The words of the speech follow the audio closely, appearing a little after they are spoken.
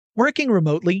Working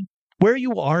remotely, where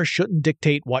you are shouldn't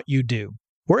dictate what you do.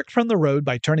 Work from the road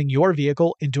by turning your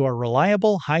vehicle into a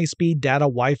reliable high-speed data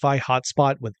Wi-Fi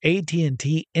hotspot with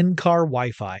AT&T in-car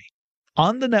Wi-Fi.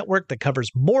 On the network that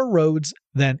covers more roads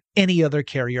than any other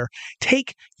carrier,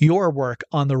 take your work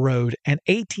on the road and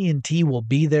AT&T will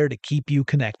be there to keep you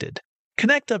connected.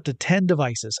 Connect up to 10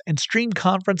 devices and stream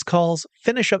conference calls,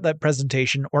 finish up that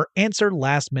presentation, or answer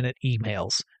last-minute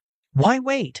emails. Why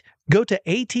wait? Go to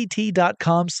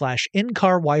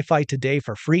att.com/in-car Wi-Fi today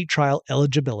for free trial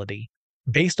eligibility.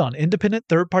 Based on independent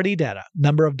third-party data,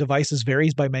 number of devices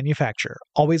varies by manufacturer.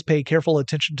 Always pay careful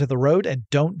attention to the road and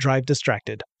don't drive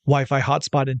distracted. Wi-Fi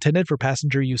hotspot intended for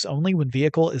passenger use only when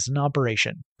vehicle is in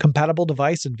operation. Compatible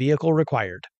device and vehicle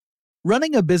required.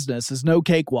 Running a business is no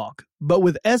cakewalk, but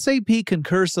with SAP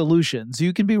Concur Solutions,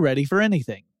 you can be ready for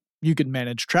anything. You can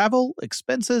manage travel,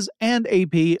 expenses, and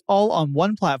AP all on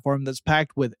one platform that's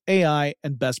packed with AI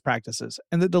and best practices,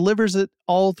 and that delivers it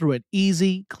all through an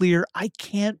easy, clear, I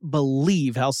can't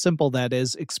believe how simple that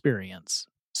is experience.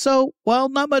 So, while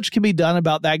not much can be done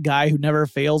about that guy who never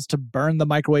fails to burn the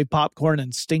microwave popcorn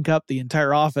and stink up the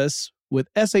entire office, with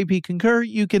SAP Concur,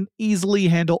 you can easily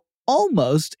handle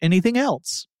almost anything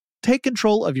else. Take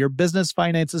control of your business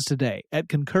finances today at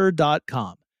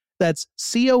Concur.com. That's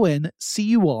CONCUR.com.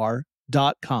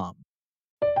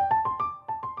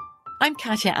 I'm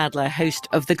Katya Adler, host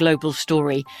of The Global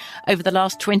Story. Over the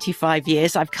last 25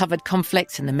 years, I've covered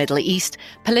conflicts in the Middle East,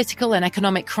 political and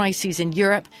economic crises in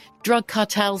Europe, drug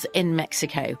cartels in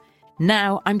Mexico.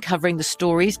 Now I'm covering the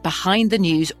stories behind the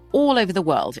news all over the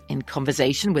world in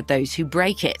conversation with those who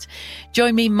break it.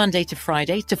 Join me Monday to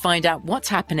Friday to find out what's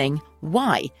happening,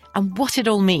 why, and what it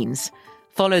all means.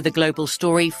 Follow The Global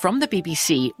Story from the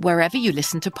BBC wherever you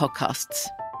listen to podcasts.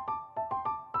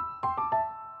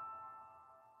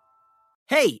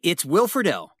 Hey, it's Will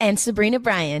Friedle. And Sabrina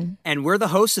Bryan. And we're the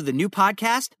hosts of the new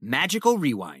podcast, Magical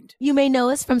Rewind. You may know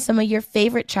us from some of your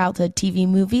favorite childhood TV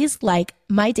movies like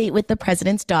My Date with the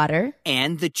President's Daughter.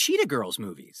 And the Cheetah Girls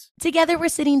movies. Together, we're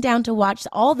sitting down to watch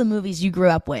all the movies you grew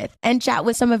up with and chat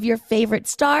with some of your favorite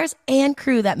stars and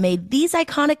crew that made these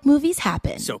iconic movies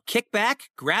happen. So kick back,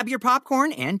 grab your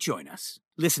popcorn, and join us.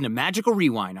 Listen to Magical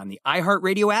Rewind on the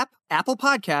iHeartRadio app, Apple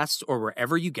Podcasts, or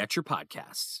wherever you get your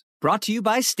podcasts. Brought to you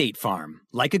by State Farm.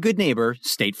 Like a good neighbor,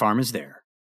 State Farm is there.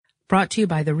 Brought to you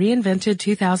by the reinvented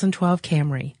 2012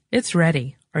 Camry. It's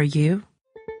ready. Are you?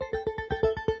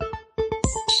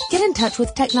 Get in touch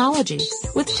with technology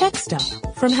with Tech Stuff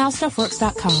from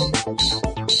HowStuffWorks.com.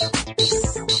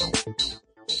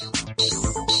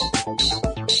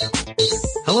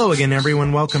 Hello again,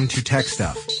 everyone. Welcome to Tech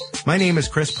Stuff. My name is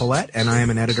Chris Paulette, and I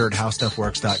am an editor at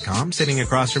HowStuffWorks.com. Sitting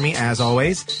across from me, as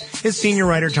always, is senior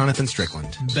writer Jonathan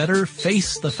Strickland. Better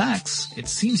face the facts. It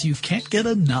seems you can't get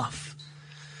enough.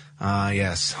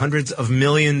 Yes. Hundreds of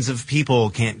millions of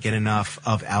people can't get enough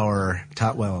of our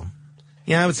top, I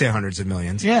would say hundreds of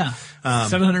millions. Yeah.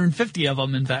 750 of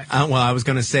them, in fact. I was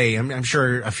going to say, I'm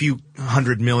sure a few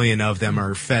 100 million of them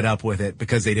are fed up with it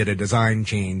because they did a design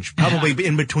change, probably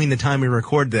in between the time we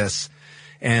record this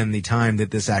and the time that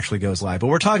this actually goes live. But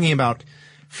we're talking about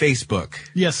Facebook.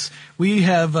 Yes,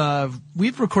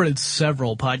 we've recorded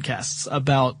several podcasts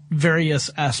about various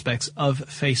aspects of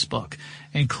Facebook,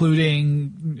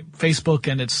 including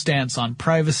Facebook and its stance on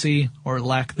privacy or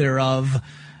lack thereof,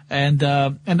 and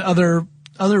other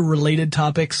related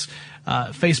topics.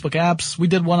 Facebook apps. We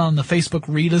did one on the Facebook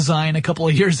redesign a couple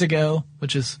of years ago,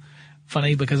 which is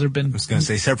funny because there have been, I was going to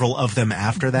say, several of them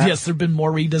after that. Yes, there have been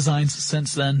more redesigns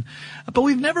since then. But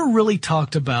we've never really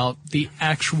talked about the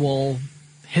actual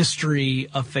history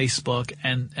of Facebook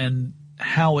and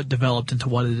how it developed into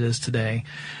what it is today.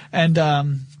 And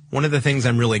one of the things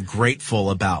I'm really grateful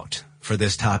about for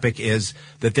this topic is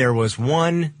that there was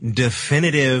one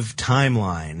definitive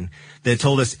timeline that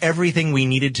told us everything we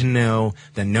needed to know,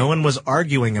 that no one was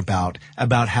arguing about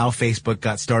how Facebook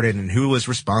got started and who was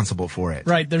responsible for it.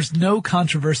 Right. There's no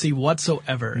controversy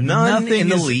whatsoever. Nothing in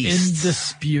the is least in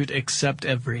dispute except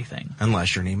everything.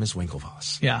 Unless your name is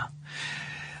Winklevoss. Yeah.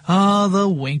 The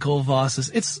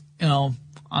Winklevosses. It's, on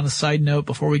a side note,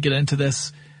 before we get into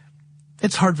this,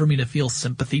 it's hard for me to feel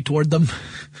sympathy toward them.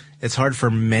 It's hard for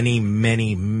many,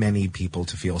 many, many people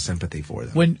to feel sympathy for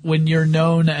them. When you're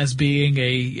known as being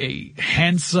a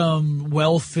handsome,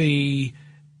 wealthy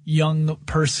young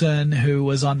person who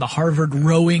was on the Harvard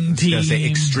rowing team. I was gonna say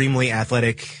extremely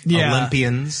athletic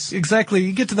Olympians. Exactly.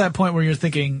 You get to that point where you're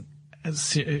thinking,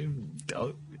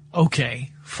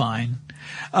 okay, fine.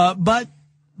 But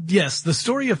Yes, the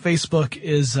story of Facebook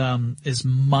is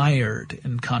mired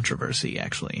in controversy,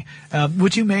 actually,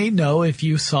 which you may know if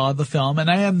you saw the film. And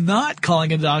I am not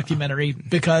calling it a documentary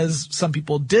because some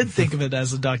people did think of it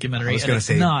as a documentary. I was going to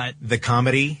say not the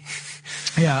comedy.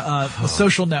 Yeah, The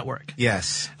Social Network.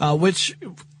 Yes. Which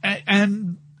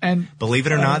and believe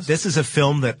it or not, this is a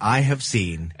film that I have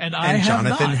seen, and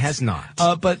Jonathan has not.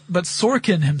 But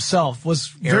Sorkin himself was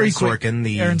very quick.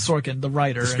 Aaron Sorkin, the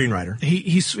writer, the screenwriter.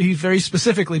 He very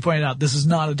specifically pointed out this is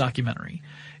not a documentary.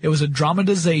 It was a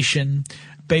dramatization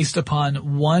based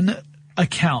upon one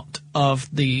account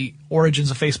of the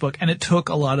origins of Facebook, and it took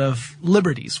a lot of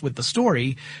liberties with the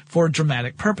story for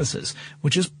dramatic purposes,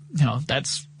 which is,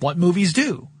 that's what movies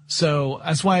do. So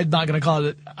that's why I'm not going to call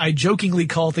it. I jokingly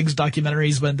call things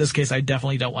documentaries, but in this case, I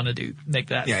definitely don't want to make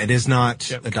that. Yeah, it is not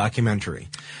joke. a documentary,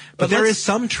 but there is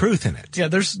some truth in it. Yeah,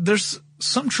 there's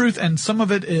some truth, and some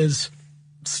of it is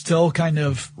still kind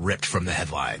of ripped from the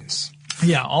headlines.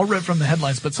 Yeah, all ripped from the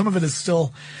headlines, but some of it is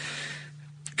still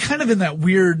kind of in that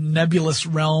weird nebulous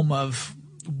realm of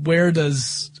where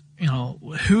does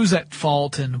who's at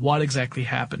fault and what exactly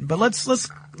happened. But let's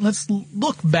look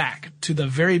back to the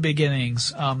very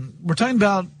beginnings. We're talking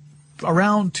about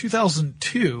around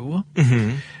 2002.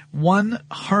 Mm-hmm. One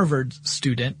Harvard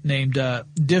student named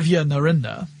Divya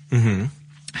Narinder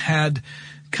had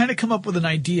kind of come up with an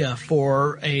idea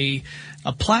for a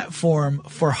platform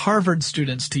for Harvard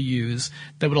students to use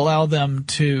that would allow them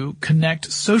to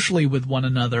connect socially with one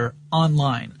another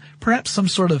online. Perhaps some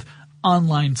sort of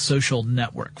online social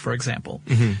network, for example.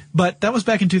 Mm-hmm. But that was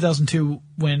back in 2002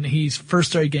 when he first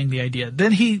started getting the idea.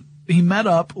 Then he met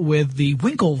up with the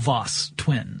Winklevoss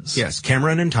twins. Yes,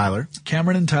 Cameron and Tyler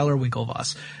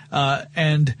Winklevoss.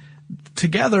 And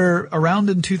together around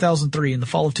in 2003, in the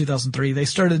fall of 2003, they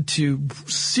started to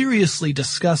seriously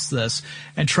discuss this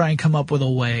and try and come up with a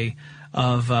way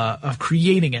of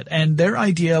creating it. And their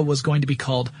idea was going to be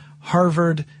called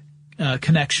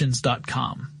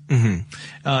HarvardConnections.com.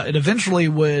 Mm-hmm. It eventually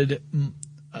would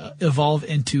evolve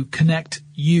into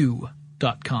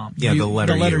ConnectU.com. Yeah, the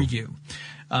letter U.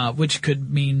 Which could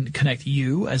mean connect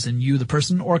you, as in you the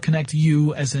person, or connect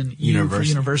you as in you for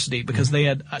university, because they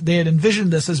had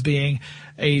envisioned this as being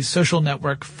a social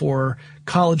network for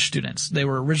college students. They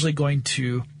were originally going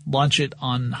to launch it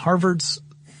on Harvard's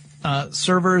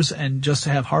servers and just to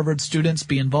have Harvard students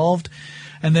be involved.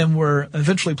 And then we're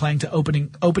eventually planning to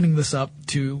opening this up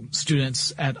to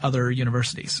students at other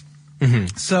universities.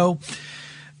 Mm-hmm. So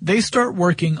they start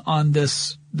working on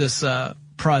this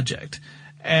project,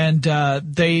 and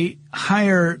they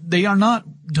are not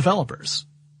developers.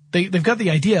 They've got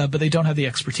the idea, but they don't have the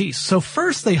expertise. So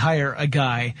first they hire a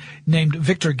guy named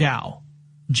Victor Gao,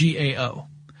 G-A-O.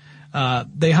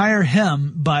 They hire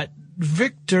him, but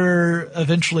Victor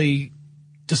eventually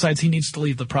decides he needs to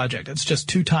leave the project. It's just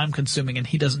too time consuming and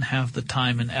he doesn't have the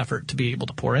time and effort to be able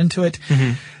to pour into it.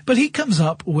 Mm-hmm. But he comes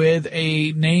up with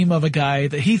a name of a guy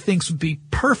that he thinks would be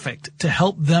perfect to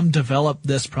help them develop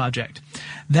this project.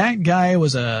 That guy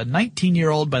was a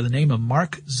 19-year-old by the name of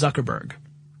Mark Zuckerberg.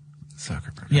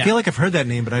 Yeah. I feel like I've heard that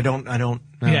name, but I don't know.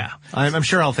 Yeah. I'm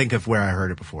sure I'll think of where I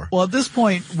heard it before. Well, at this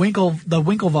point, the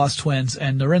Winklevoss twins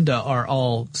and Narinder are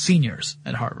all seniors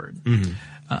at Harvard. Mm-hmm.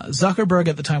 Zuckerberg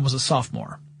at the time was a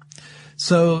sophomore.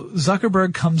 So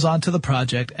Zuckerberg comes onto the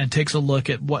project and takes a look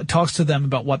at talks to them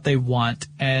about what they want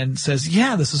and says,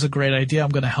 yeah, this is a great idea. I'm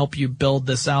going to help you build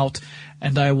this out,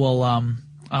 and I will,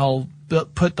 I'll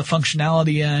put the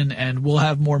functionality in, and we'll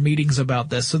have more meetings about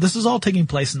this. So this is all taking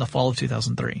place in the fall of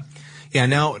 2003. Yeah.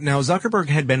 Now Zuckerberg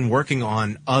had been working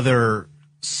on other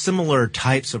similar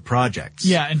types of projects.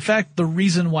 Yeah. In fact, the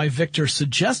reason why Victor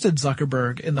suggested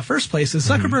Zuckerberg in the first place is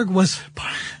Zuckerberg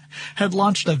had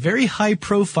launched a very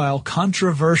high-profile,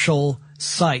 controversial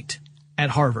site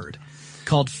at Harvard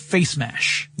called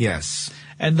FaceMash. Yes.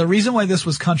 And the reason why this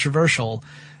was controversial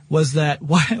was that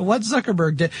what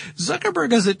Zuckerberg did,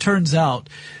 Zuckerberg, as it turns out,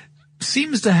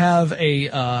 seems to have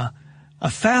a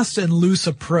fast and loose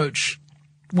approach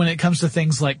when it comes to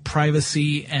things like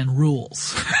privacy and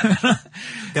rules.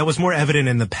 That was more evident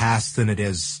in the past than it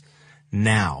is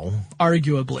now.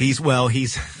 Arguably.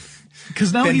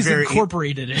 Because now he's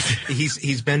incorporated it.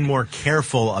 He's been more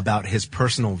careful about his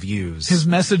personal views. His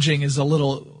messaging is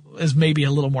maybe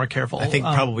a little more careful. I think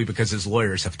probably because his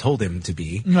lawyers have told him to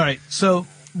be. All right. So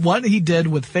what he did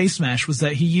with FaceMash was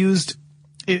that he used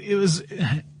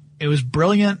it was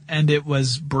brilliant and it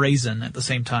was brazen at the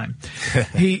same time.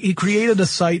 He created a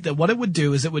site that what it would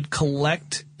do is it would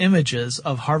collect images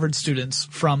of Harvard students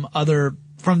from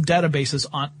databases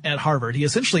at Harvard. He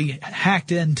essentially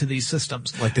hacked into these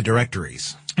systems. Like the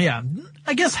directories. Yeah.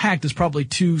 I guess hacked is probably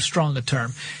too strong a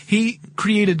term. He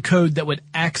created code that would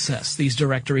access these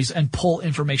directories and pull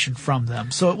information from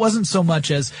them. So it wasn't so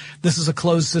much as this is a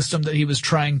closed system that he was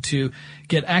trying to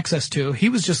get access to. He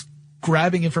was just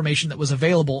grabbing information that was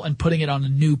available and putting it on a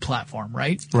new platform,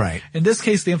 right? Right. In this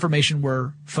case, the information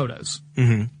were photos.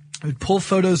 Mm-hmm. It would pull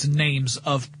photos and names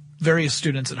of various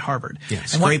students at Harvard. Yeah,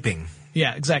 scraping.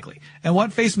 Yeah, exactly. And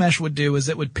what FaceMesh would do is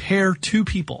it would pair two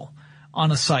people on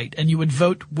a site, and you would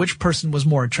vote which person was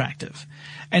more attractive.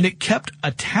 And it kept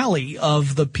a tally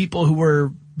of the people who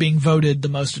were being voted the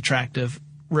most attractive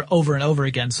over and over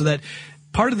again, so that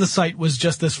part of the site was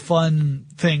just this fun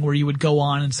thing where you would go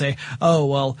on and say, oh,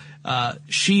 well,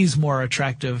 she's more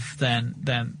attractive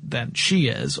than she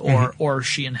is, or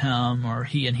she and him, or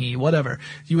he and he, whatever.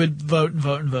 You would vote and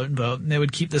vote and vote and vote, and they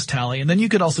would keep this tally. And then you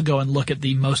could also go and look at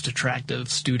the most attractive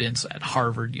students at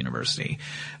Harvard University.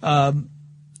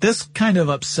 This kind of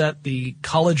upset the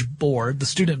college board, the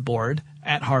student board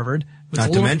at Harvard.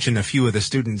 Not to mention a few of the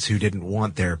students who didn't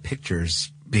want their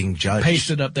pictures being judged.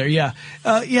 Pasted up there, yeah.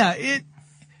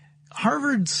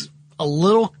 Harvard's a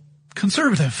little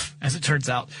conservative, as it turns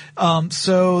out.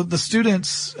 So the student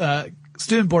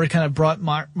board kind of brought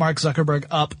Mark Zuckerberg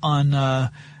up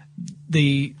on,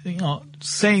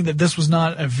 saying that this was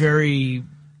not a very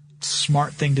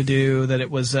smart thing to do, that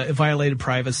it was, it violated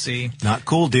privacy. Not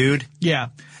cool, dude. Yeah.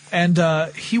 And,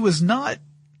 he was not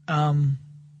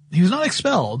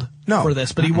expelled for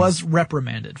this, but he was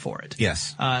reprimanded for it.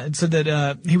 Yes. It said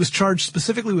that he was charged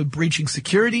specifically with breaching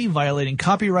security, violating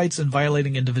copyrights, and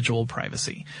violating individual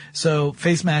privacy. So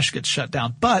FaceMesh gets shut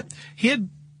down. But he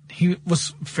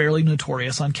was fairly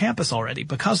notorious on campus already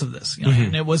because of this.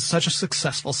 And it was such a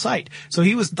successful site. So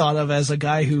he was thought of as a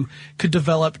guy who could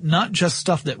develop not just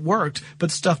stuff that worked,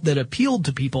 but stuff that appealed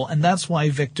to people. And that's why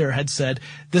Victor had said,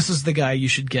 this is the guy you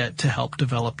should get to help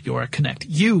develop your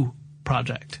ConnectU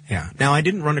project. Yeah. Now, I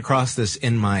didn't run across this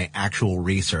in my actual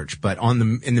research, but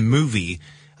in the movie,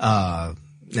 and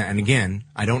again,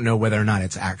 I don't know whether or not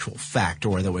it's actual fact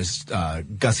or that was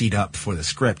gussied up for the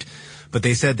script, but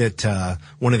they said that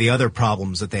one of the other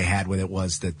problems that they had with it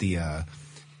was that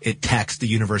it taxed the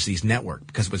university's network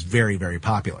because it was very, very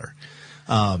popular.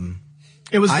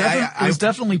 It was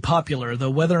definitely popular, though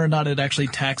whether or not it actually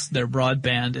taxed their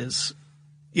broadband is...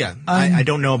 Yeah, I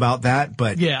don't know about that,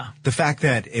 but yeah. The fact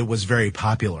that it was very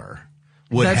popular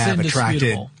would have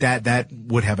attracted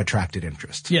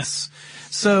interest. Yes.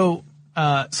 So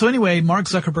anyway, Mark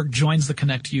Zuckerberg joins the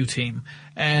ConnectU team.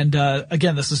 And,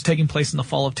 again, this is taking place in the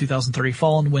fall of 2003,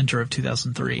 fall and winter of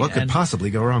 2003. What could possibly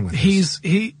go wrong with this?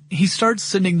 He starts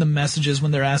sending them messages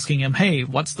when they're asking him, hey,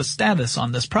 what's the status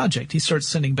on this project? He starts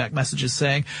sending back messages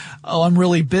saying, oh, I'm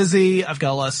really busy. I've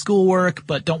got a lot of schoolwork,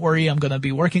 but don't worry. I'm going to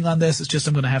be working on this. It's just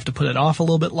I'm going to have to put it off a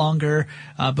little bit longer.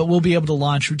 But we'll be able to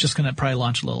launch. We're just going to probably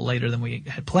launch a little later than we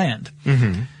had planned.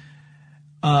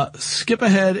 Mm-hmm. Skip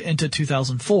ahead into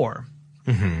 2004.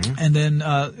 Mm-hmm. And then,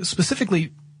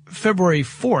 specifically February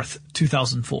 4th,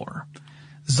 2004,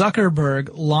 Zuckerberg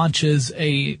launches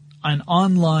an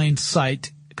online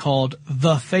site called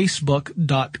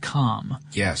thefacebook.com.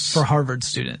 Yes. For Harvard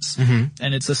students. Mm-hmm.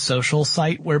 And it's a social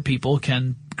site where people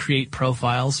can create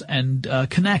profiles and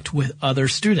connect with other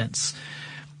students,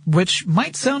 which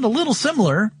might sound a little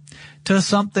similar to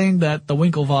something that the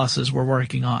Winklevosses were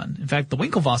working on. In fact, the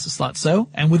Winklevosses thought so,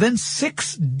 and within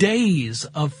 6 days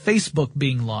of Facebook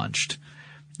being launched,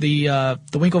 the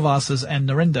Winklevosses and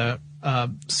Narinder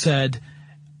said,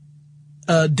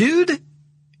 dude,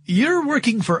 you're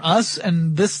working for us,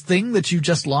 and this thing that you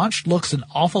just launched looks an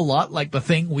awful lot like the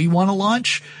thing we want to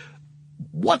launch.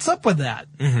 What's up with that?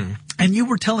 Mm-hmm. And you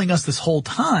were telling us this whole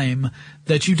time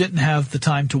that you didn't have the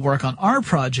time to work on our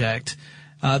project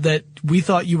that we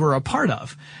thought you were a part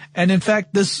of. And in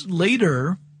fact, this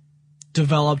later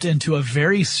developed into a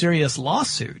very serious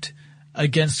lawsuit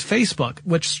against Facebook,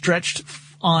 which stretched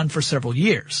on for several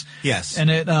years. Yes.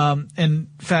 And it, in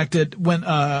fact, it went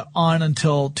on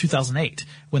until 2008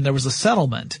 when there was a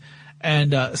settlement,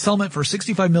 and a settlement for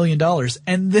 $65 million.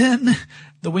 And then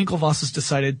the Winklevosses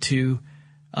decided to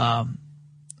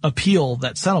appeal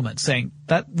that settlement, saying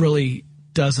that really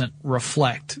doesn't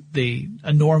reflect the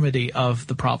enormity of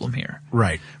the problem here.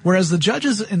 Right. Whereas the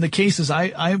judges in the cases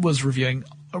I was reviewing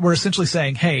were essentially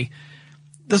saying, hey,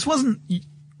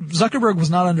 Zuckerberg was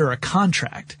not under a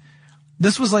contract.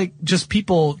 This was like just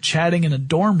people chatting in a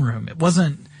dorm room. It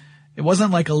wasn't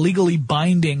like a legally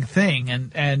binding thing.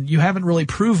 And you haven't really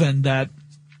proven that,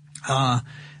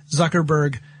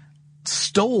 Zuckerberg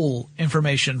stole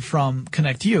information from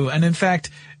ConnectU. And in fact,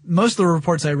 most of the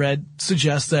reports I read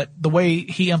suggest that the way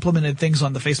he implemented things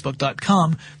on the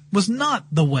Facebook.com was not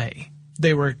the way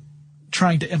they were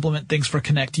trying to implement things for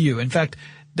ConnectU. In fact,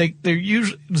 they're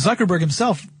usually, Zuckerberg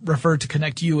himself referred to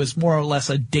ConnectU as more or less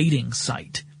a dating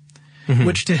site,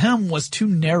 which to him was too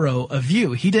narrow a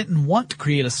view. He didn't want to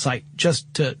create a site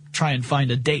just to try and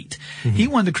find a date. He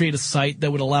wanted to create a site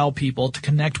that would allow people to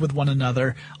connect with one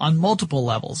another on multiple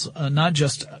levels, not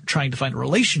just trying to find a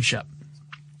relationship.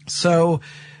 So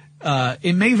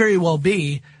it may very well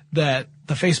be that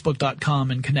the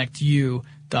Facebook.com and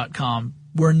ConnectU.com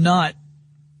were not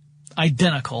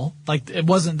identical. Like, it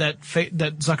wasn't that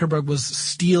that Zuckerberg was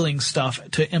stealing stuff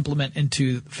to implement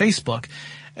into Facebook.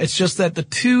 It's just that the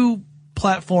two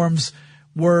platforms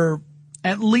were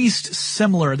at least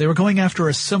similar. They were going after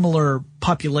a similar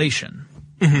population.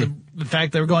 In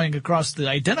fact, they were going across the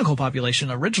identical population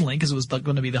originally because it was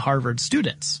going to be the Harvard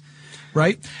students,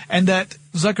 right? And that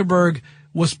Zuckerberg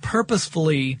was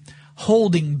purposefully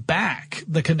holding back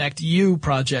the ConnectU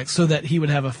project so that he would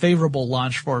have a favorable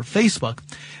launch for Facebook,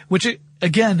 which,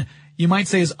 again, you might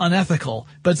say is unethical,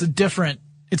 but it's a different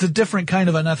kind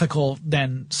of unethical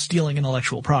than stealing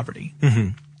intellectual property.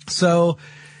 So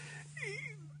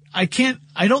I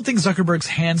don't think Zuckerberg's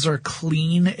hands are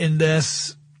clean in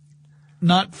this,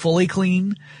 not fully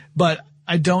clean, but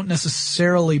I don't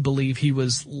necessarily believe he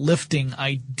was lifting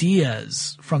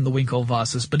ideas from the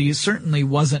Winklevosses, but he certainly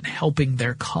wasn't helping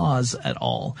their cause at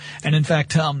all. And in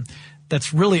fact,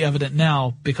 that's really evident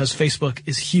now because Facebook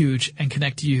is huge and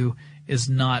ConnectU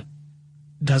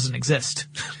doesn't exist.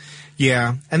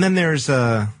 Yeah. And then there is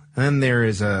a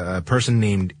person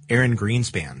named Aaron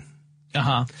Greenspan,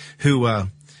 who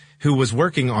was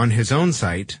working on his own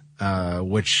site,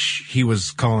 which he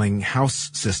was calling House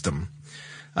System.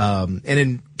 And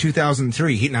in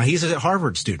 2003, he's a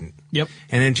Harvard student. Yep.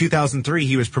 And in 2003,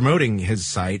 he was promoting his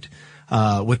site,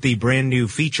 with the brand new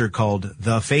feature called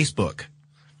The Facebook,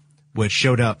 which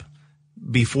showed up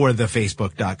before the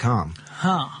Facebook.com.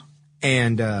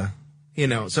 And,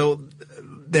 so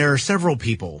there are several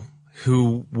people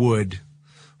who would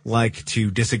like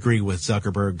to disagree with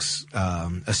Zuckerberg's,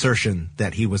 assertion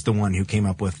that he was the one who came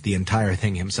up with the entire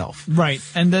thing himself. Right.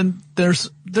 And then there's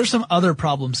some other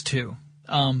problems too.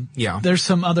 There's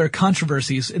some other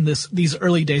controversies in these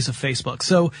early days of Facebook.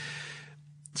 So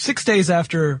 6 days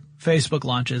after Facebook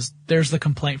launches, there's the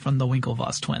complaint from the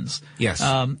Winklevoss twins. Yes.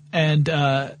 And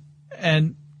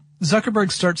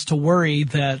Zuckerberg starts to worry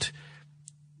that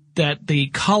the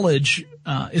college,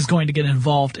 is going to get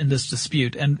involved in this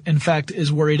dispute. And in fact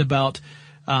is worried about,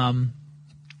 the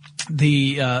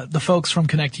folks from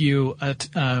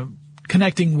ConnectU,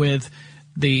 connecting with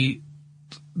the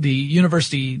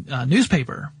university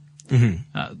newspaper.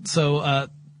 So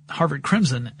Harvard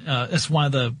Crimson is one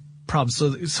of the problems.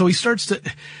 So it starts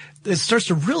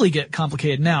to really get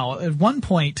complicated now. At one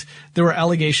point, there were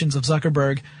allegations of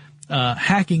Zuckerberg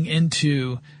hacking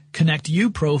into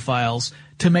ConnectU profiles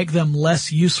to make them less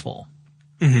useful.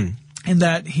 And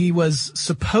that he was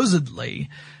supposedly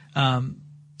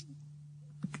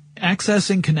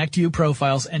accessing ConnectU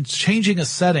profiles and changing a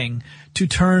setting to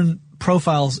turn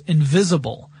profiles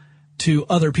invisible to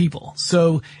other people.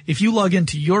 So if you log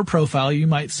into your profile, you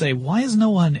might say, why is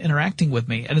no one interacting with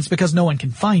me? And it's because no one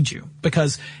can find you,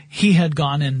 because he had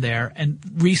gone in there and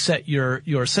reset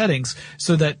your settings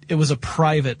so that it was a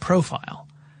private profile.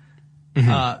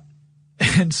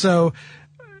 And so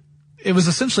it was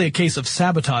essentially a case of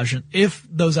sabotage if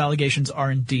those allegations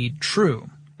are indeed true.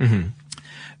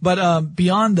 But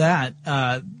beyond that,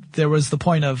 there was the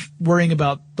point of worrying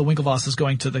about the Winklevosses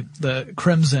going to the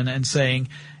Crimson and saying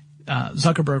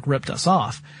Zuckerberg ripped us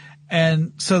off.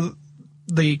 And so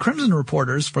the Crimson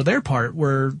reporters, for their part,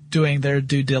 were doing their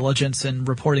due diligence and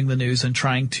reporting the news and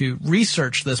trying to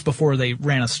research this before they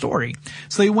ran a story.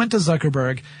 So they went to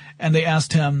Zuckerberg and they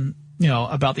asked him,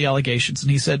 about the allegations.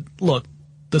 And he said, look,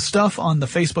 the stuff on the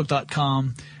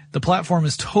Facebook.com, the platform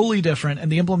is totally different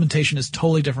and the implementation is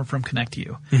totally different from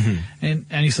ConnectU. And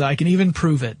he said, I can even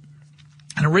prove it.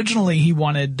 And originally he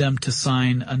wanted them to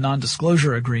sign a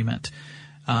non-disclosure agreement,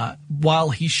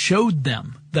 while he showed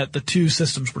them that the two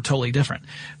systems were totally different.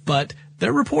 But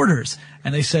they're reporters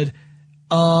and they said,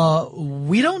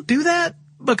 we don't do that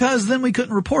because then we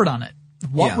couldn't report on it.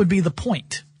 What would be the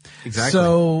point? Exactly.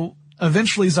 So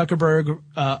eventually Zuckerberg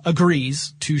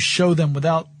agrees to show them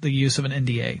without the use of an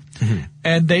NDA.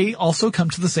 And they also come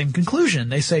to the same conclusion.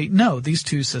 They say, no, these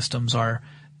two systems are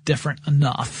different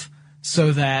enough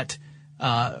so that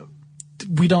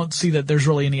we don't see that there's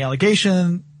really any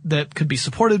allegation that could be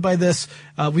supported by this.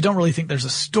 We don't really think there's a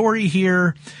story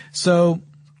here. So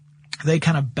they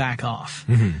kind of back off.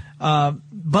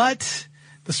 But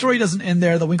the story doesn't end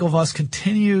there. The Winklevoss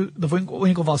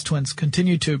twins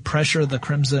continue to pressure the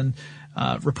Crimson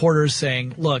reporters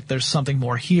saying, look, there's something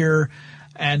more here,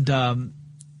 and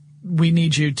we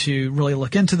need you to really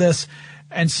look into this.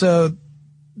 And so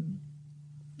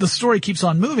the story keeps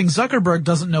on moving. Zuckerberg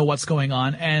doesn't know what's going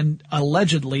on and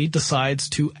allegedly decides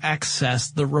to access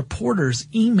the reporter's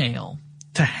email,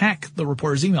 to hack the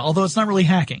reporter's email, although it's not really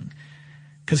hacking,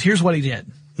 because here's what he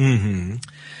did. Mm-hmm.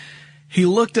 He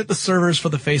looked at the servers for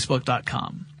the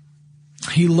Facebook.com.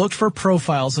 He looked for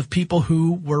profiles of people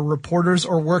who were reporters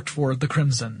or worked for the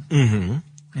Crimson. Mm-hmm.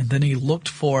 And then he looked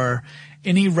for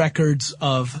any records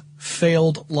of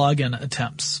failed login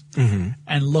attempts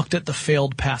and looked at the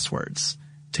failed passwords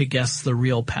to guess the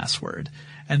real password.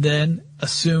 And then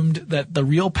assumed that the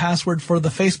real password for the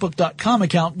Facebook.com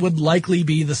account would likely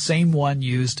be the same one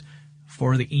used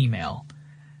for the email.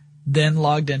 Then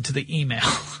logged into the email.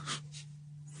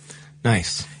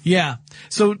 Nice. Yeah.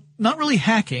 So not really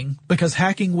hacking, because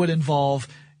hacking would involve,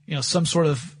 some sort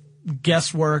of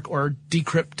guesswork or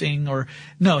decrypting or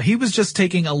no, he was just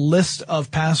taking a list of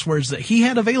passwords that he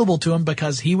had available to him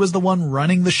because he was the one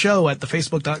running the show at the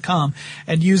Facebook.com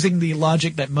and using the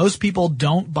logic that most people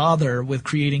don't bother with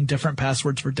creating different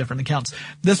passwords for different accounts.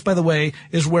 This, by the way,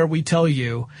 is where we tell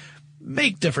you,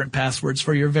 make different passwords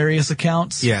for your various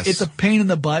accounts. Yes. It's a pain in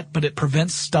the butt, but it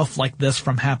prevents stuff like this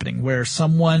from happening where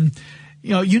someone,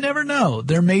 you never know.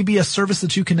 There may be a service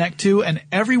that you connect to and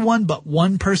everyone but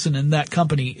one person in that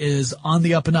company is on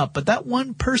the up and up, but that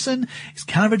one person is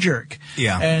kind of a jerk.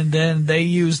 Yeah. And then they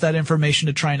use that information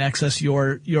to try and access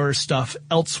your stuff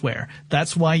elsewhere.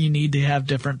 That's why you need to have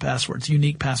different passwords,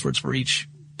 unique passwords for each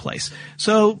place.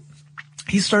 So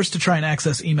he starts to try and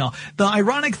access email. The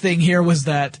ironic thing here was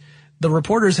that the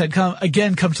reporters had come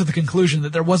to the conclusion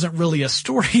that there wasn't really a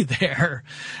story there.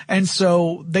 And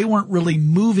so they weren't really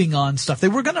moving on stuff. They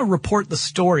were going to report the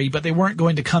story, but they weren't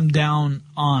going to come down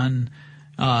on,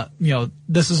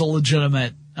 this is a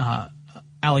legitimate,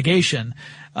 allegation.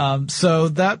 So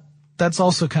that's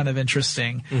also kind of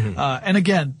interesting. Mm-hmm. And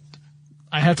again,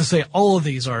 I have to say all of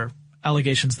these are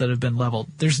allegations that have been leveled.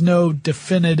 There's no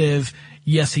definitive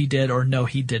yes, he did or no,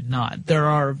 he did not. There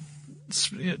are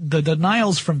the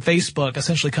denials from Facebook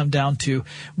essentially come down to,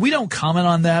 we don't comment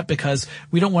on that because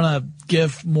we don't want to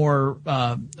give more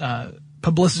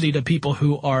publicity to people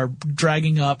who are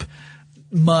dragging up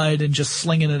mud and just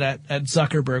slinging it at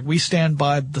Zuckerberg. We stand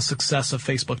by the success of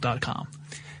Facebook.com.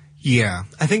 Yeah.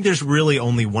 I think there's really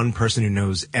only one person who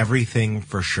knows everything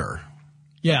for sure.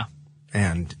 Yeah.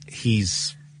 And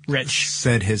he's rich.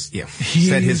 Said his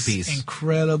piece.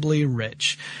 Incredibly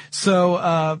rich.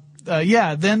 So,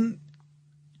 then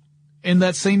in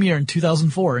that same year, in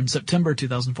 2004, in September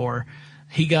 2004,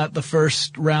 he got the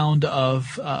first round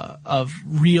of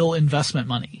real investment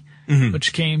money,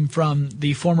 which came from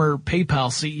the former PayPal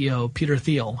CEO, Peter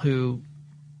Thiel, who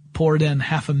poured in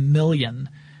 $500,000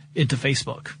 into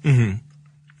Facebook. Mm-hmm.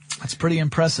 That's pretty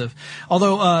impressive.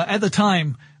 Although, at the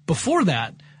time, before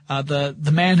that,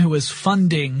 the man who was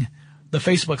funding the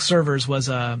Facebook servers was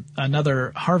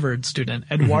another Harvard student,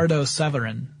 Eduardo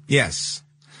Saverin. Yes.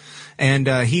 And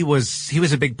he was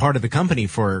a big part of the company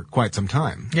for quite some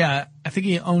time. Yeah, I think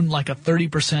he owned like a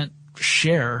 30%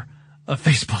 share of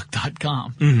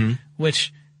Facebook.com,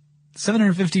 which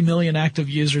 750 million active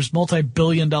users,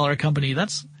 multi-billion-dollar company.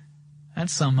 That's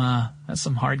some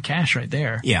hard cash right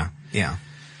there. Yeah, yeah.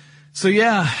 So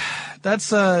yeah, that's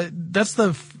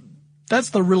the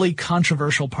really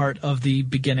controversial part of the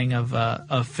beginning of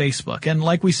Facebook. And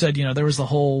like we said, there was the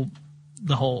whole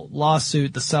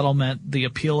lawsuit, the settlement, the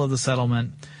appeal of the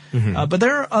settlement. But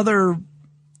there are other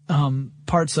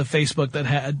parts of Facebook that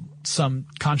had some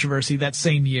controversy that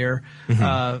same year.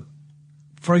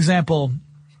 For example,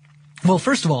 well,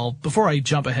 first of all, before I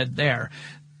jump ahead there,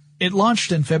 it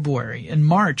launched in February. In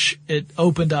March, it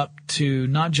opened up to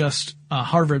not just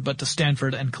Harvard, but to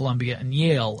Stanford and Columbia and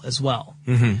Yale as well.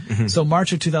 So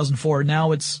March of 2004,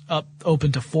 now it's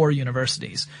open to 4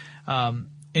 universities.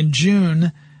 In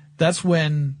June, that's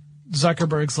when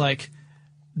Zuckerberg's like,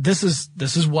 this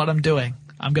is what I'm doing.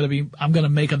 I'm gonna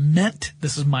make a mint.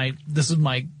 This is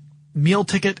my meal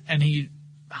ticket. And he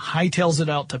hightails it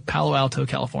out to Palo Alto,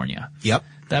 California. Yep.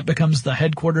 That becomes the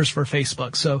headquarters for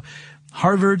Facebook. So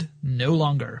Harvard, no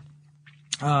longer.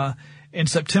 In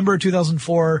September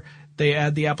 2004, they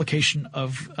add the application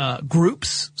of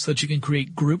groups so that you can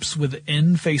create groups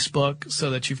within Facebook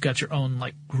so that you've got your own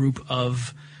group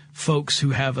of folks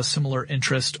who have a similar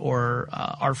interest or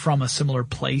are from a similar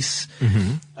place.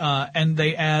 And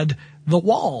they add the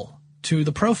wall to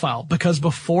the profile because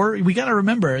before, we got to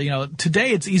remember,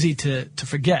 today it's easy to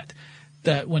forget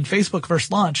that when Facebook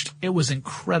first launched, it was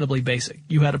incredibly basic.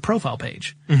 You had a profile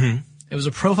page. It was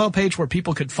a profile page where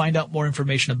people could find out more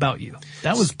information about you.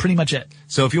 That was pretty much it.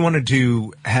 So if you wanted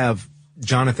to have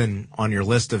Jonathan on your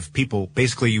list of people,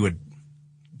 basically you would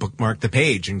bookmark the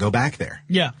page and go back there.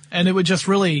 Yeah, and it would just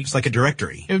really... It's like a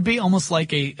directory. It would be almost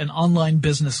like an online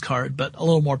business card, but a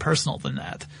little more personal than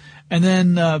that. And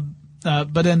then,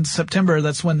 but in September, of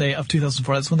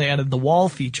 2004, that's when they added the wall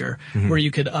feature, where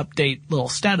you could update little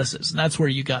statuses. And that's where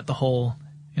you got the whole,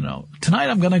 tonight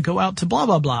I'm going to go out to blah,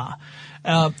 blah, blah.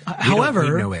 However, we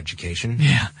don't need no education.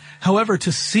 Yeah. However,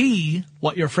 to see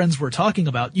what your friends were talking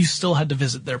about, you still had to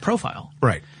visit their profile.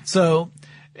 Right. So,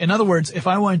 in other words, if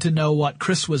I wanted to know what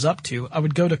Chris was up to, I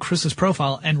would go to Chris's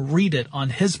profile and read it on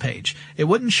his page. It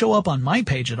wouldn't show up on my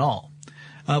page at all.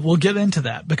 We'll get into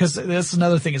that because that's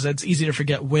another thing is that it's easy to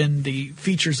forget when the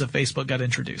features of Facebook got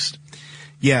introduced.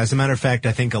 Yeah, as a matter of fact,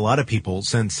 I think a lot of people,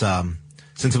 since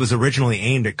it was originally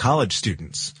aimed at college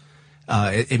students,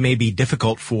 it may be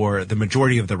difficult for the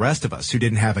majority of the rest of us who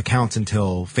didn't have accounts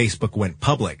until Facebook went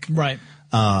public. Right.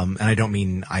 And I don't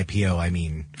mean IPO, I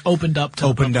mean opened up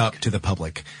to the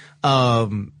public.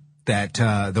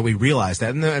 That we realized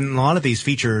that, and a lot of these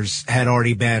features had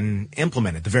already been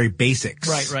implemented. The very basics,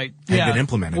 right, had been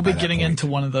implemented. We'll be getting into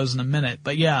one of those in a minute,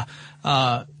 but yeah,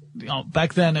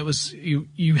 back then it was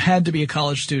you had to be a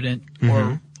college student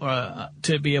or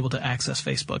to be able to access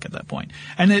Facebook at that point.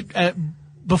 And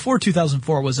before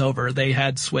 2004 was over, they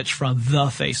had switched from the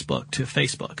Facebook to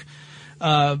Facebook.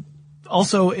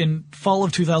 Also, in fall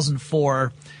of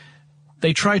 2004,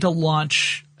 they tried to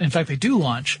launch. In fact, they do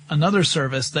launch another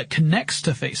service that connects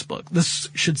to Facebook. This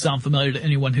should sound familiar to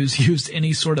anyone who's used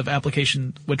any sort of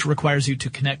application which requires you to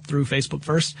connect through Facebook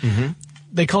first.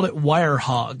 They called it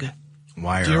WireHog.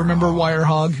 Do you remember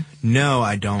WireHog? No,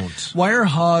 I don't.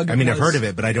 WireHog. I mean, I've heard of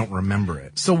it, but I don't remember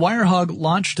it. So WireHog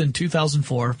launched in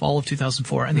 2004, fall of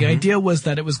 2004, and the idea was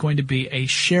that it was going to be a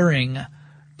sharing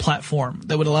platform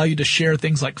that would allow you to share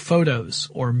things like photos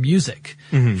or music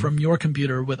from your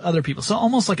computer with other people. So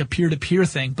almost like a peer-to-peer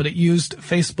thing, but it used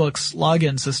Facebook's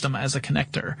login system as a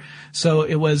connector. So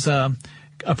it was a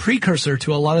precursor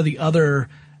to a lot of the other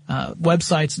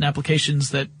websites and applications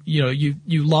that, you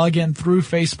log in through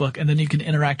Facebook and then you can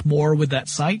interact more with that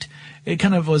site. It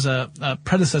kind of was a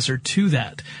predecessor to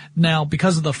that. Now,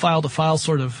 because of the file-to-file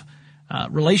sort of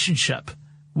relationship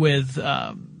with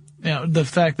the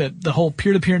fact that the whole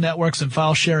peer-to-peer networks and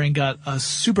file sharing got a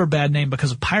super bad name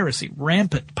because of piracy,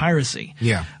 rampant piracy.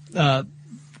 Yeah.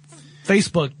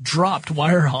 Facebook dropped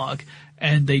WireHog,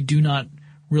 and they do not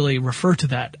really refer to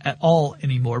that at all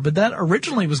anymore. But that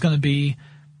originally was going to be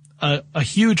a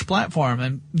huge platform,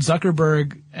 and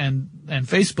Zuckerberg and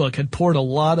Facebook had poured a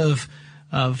lot of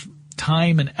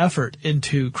time and effort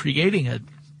into creating it.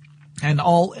 And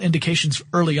all indications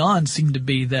early on seemed to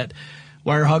be that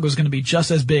WireHog was going to be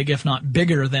just as big, if not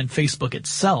bigger, than Facebook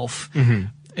itself.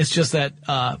 It's just that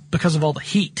because of all the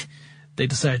heat, they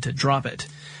decided to drop it.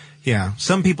 Yeah.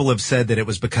 Some people have said that it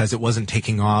was because it wasn't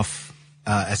taking off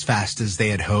as fast as they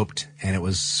had hoped, and it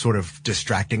was sort of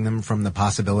distracting them from the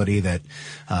possibility that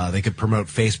they could promote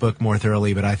Facebook more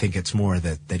thoroughly, but I think it's more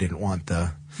that they didn't want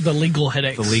the legal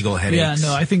headaches. Yeah,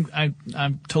 no, I think I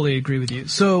totally agree with you.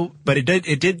 So, but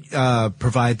it did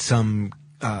provide some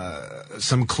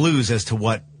clues as to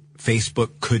what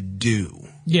Facebook could do.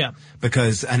 Yeah.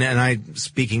 Because, and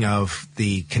speaking of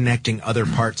the connecting other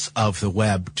parts of the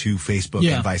web to Facebook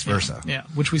and vice versa. Yeah,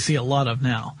 which we see a lot of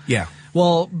now. Yeah.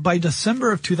 Well, by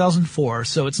December of 2004,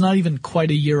 so it's not even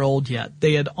quite a year old yet,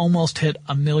 they had almost hit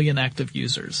 1 million active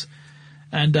users.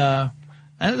 And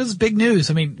that's big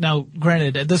news. I mean, now,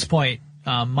 granted, at this point,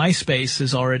 MySpace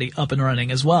is already up and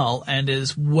running as well and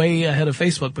is way ahead of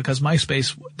Facebook because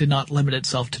MySpace did not limit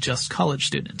itself to just college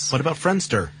students. What about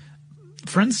Friendster?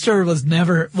 Friendster was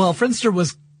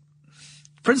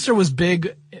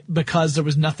big because there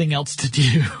was nothing else to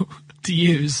do, to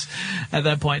use at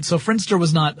that point. So Friendster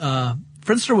was not,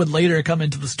 Friendster would later come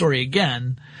into the story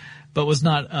again, but was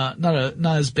not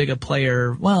as big a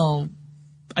player. Well,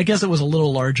 I guess it was a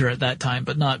little larger at that time,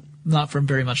 but not for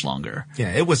very much longer.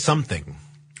 Yeah, it was something.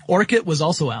 Orkut was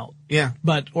also out. Yeah.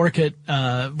 But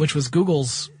Orkut, which was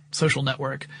Google's social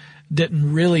network,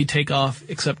 didn't really take off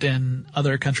except in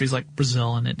other countries like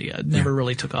Brazil and India. It never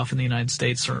really took off in the United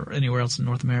States or anywhere else in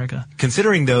North America.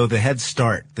 Considering, though, the head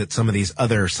start that some of these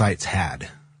other sites had.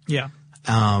 Yeah.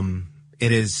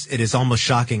 It is almost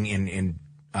shocking in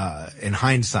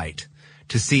hindsight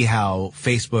to see how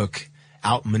Facebook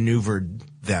outmaneuvered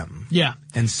them. Yeah.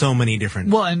 In so many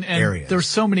different areas. There's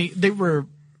so many, there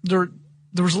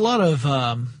was a lot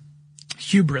of,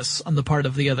 hubris on the part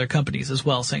of the other companies as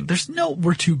well, saying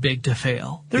we're too big to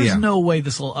fail. There's no way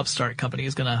this little upstart company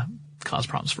is going to cause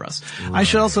problems for us. Right. I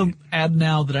should also add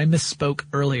now that I misspoke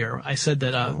earlier. I said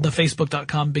that the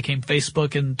Facebook.com became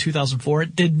Facebook in 2004.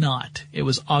 It did not. It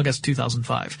was August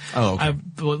 2005. Oh, okay.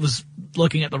 I was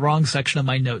looking at the wrong section of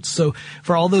my notes. So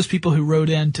for all those people who wrote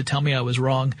in to tell me I was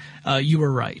wrong, you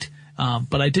were right.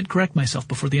 But I did correct myself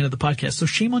before the end of the podcast. So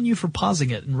shame on you for pausing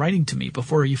it and writing to me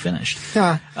before you finished.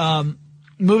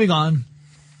 Moving on.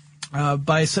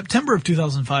 By September of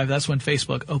 2005, that's when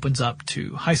Facebook opens up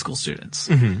to high school students.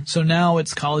 Mm-hmm. So now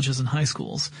it's colleges and high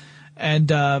schools. And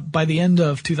by the end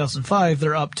of 2005,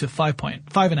 they're up to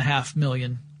 5.5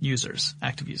 million users,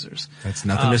 active users. That's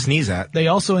nothing to sneeze at. They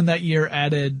also in that year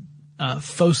added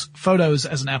photos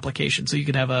as an application. So you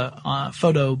could have a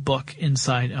photo book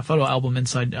inside, a photo album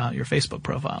inside your Facebook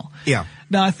profile. Yeah.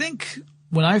 Now, I think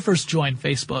when I first joined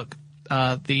Facebook,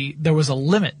 there was a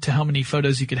limit to how many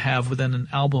photos you could have within an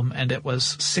album, and it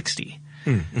was 60.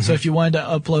 Mm-hmm. So if you wanted to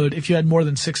upload, if you had more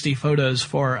than 60 photos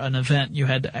for an event, you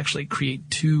had to actually create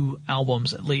 2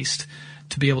 albums at least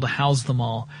to be able to house them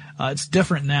all. It's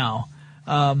different now.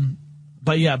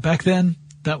 But yeah, back then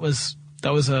it was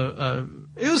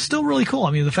still really cool.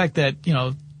 I mean, the fact that,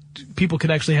 people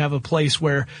could actually have a place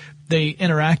where they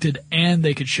interacted and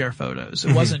they could share photos. It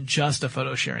mm-hmm. wasn't just a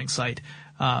photo sharing site.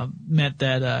 Meant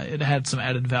that it had some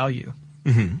added value.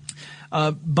 Mm-hmm.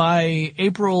 By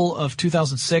April of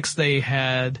 2006, they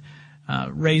had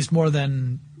raised more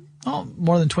than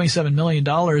 $27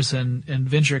 million in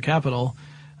venture capital.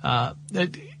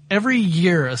 Every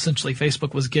year, essentially,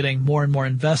 Facebook was getting more and more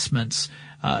investments.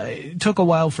 It took a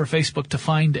while for Facebook to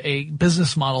find a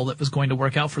business model that was going to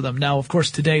work out for them. Now, of course,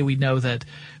 today we know that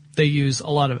they use a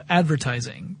lot of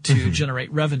advertising to mm-hmm. generate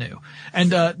revenue.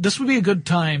 And this would be a good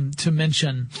time to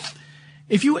mention,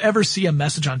 if you ever see a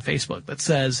message on Facebook that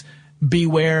says,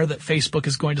 beware that Facebook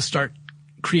is going to start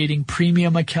creating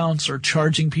premium accounts or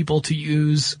charging people to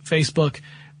use Facebook,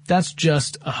 that's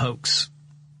just a hoax.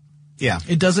 Yeah.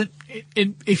 It doesn't,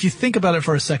 if you think about it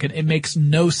for a second, it makes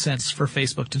no sense for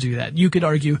Facebook to do that. You could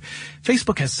argue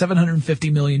Facebook has 750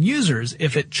 million users.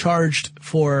 If it charged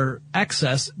for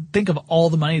access, think of all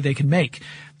the money they can make.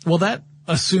 Well, that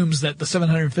assumes that the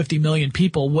 750 million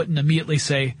people wouldn't immediately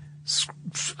say,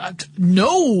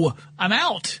 no, I'm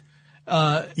out.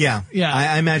 Yeah.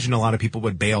 I imagine a lot of people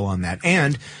would bail on that.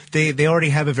 And they already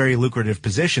have a very lucrative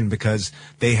position because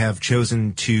they have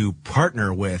chosen to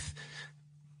partner with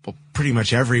pretty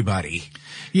much everybody.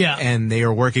 Yeah. And they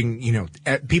are working,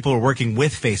 people are working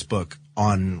with Facebook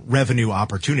on revenue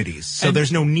opportunities. So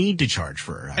there's no need to charge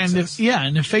for access.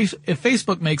 And if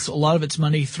Facebook makes a lot of its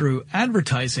money through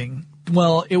advertising,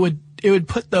 well, it would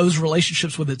put those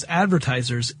relationships with its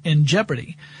advertisers in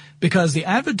jeopardy. Because the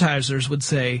advertisers would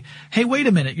say, hey, wait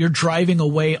a minute, you're driving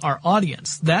away our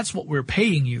audience. That's what we're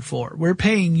paying you for. We're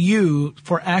paying you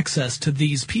for access to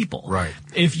these people. Right.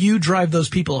 If you drive those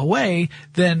people away,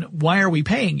 then why are we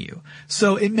paying you?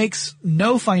 So it makes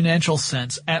no financial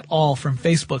sense at all from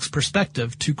Facebook's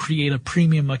perspective to create a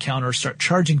premium account or start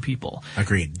charging people.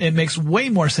 Agreed. It makes way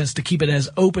more sense to keep it as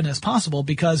open as possible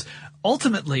because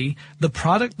ultimately the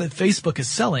product that Facebook is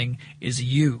selling is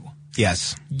you.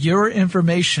 Yes. Your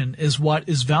information is what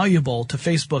is valuable to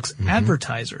Facebook's mm-hmm.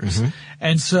 advertisers. Mm-hmm.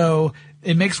 And so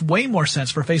it makes way more sense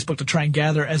for Facebook to try and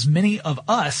gather as many of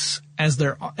us as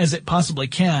it possibly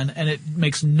can. And it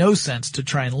makes no sense to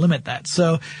try and limit that.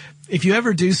 So if you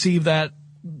ever do see that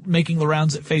making the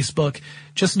rounds at Facebook,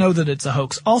 just know that it's a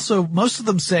hoax. Also, most of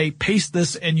them say paste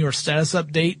this in your status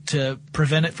update to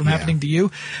prevent it from happening to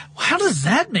you. How does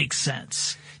that make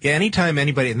sense? Yeah, anytime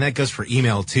anybody, and that goes for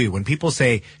email too, when people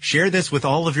say, share this with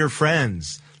all of your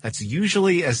friends, that's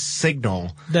usually a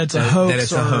signal that's a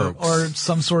hoax, or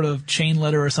some sort of chain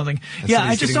letter or something.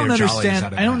 I just don't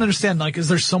understand. I don't understand, like, is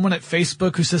there someone at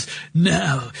Facebook who says,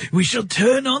 now we shall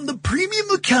turn on the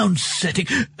premium account setting?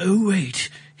 Oh,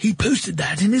 wait. He posted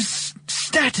that in his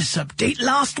status update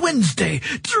last Wednesday.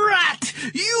 Drat!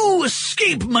 You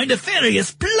escape my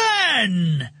nefarious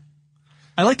plan!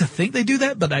 I like to think they do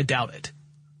that, but I doubt it.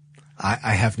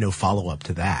 I have no follow-up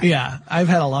to that. Yeah, I've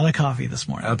had a lot of coffee this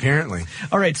morning. Apparently.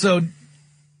 All right, so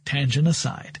tangent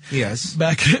aside. Yes.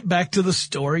 Back to the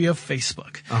story of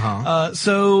Facebook. Uh-huh.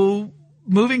 So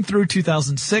moving through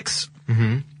 2006,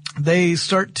 mm-hmm. they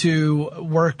start to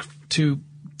work to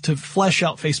flesh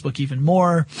out Facebook even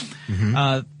more.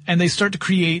 Mm-hmm. And they start to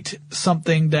create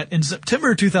something that in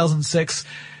September 2006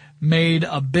 made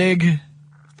a big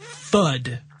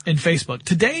thud in Facebook.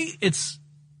 Today, it's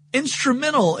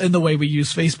instrumental in the way we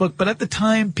use Facebook, but at the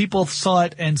time people saw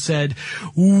it and said,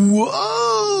 whoa,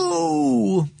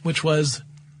 which was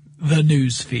the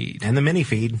news feed. And the mini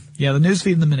feed. Yeah, the news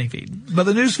feed and the mini feed. But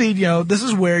the news feed, this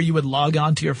is where you would log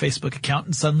on to your Facebook account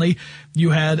and suddenly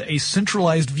you had a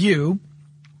centralized view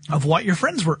of what your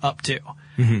friends were up to.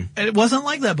 Mm-hmm. And it wasn't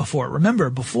like that before.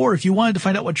 Remember, before, if you wanted to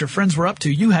find out what your friends were up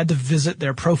to, you had to visit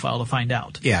their profile to find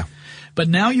out. Yeah. But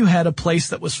now you had a place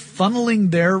that was funneling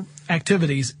their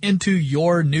activities into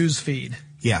your news feed.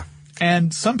 Yeah.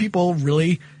 And some people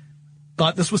really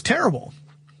thought this was terrible.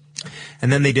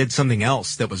 And then they did something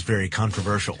else that was very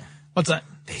controversial. What's that?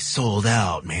 They sold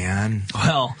out, man.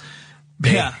 Well,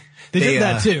 they did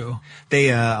that too. They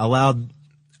allowed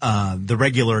the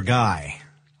regular guy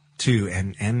to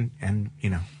and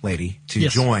lady to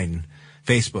join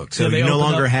Facebook. So you no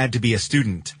longer had to be a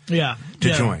student to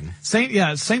join.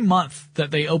 Same month that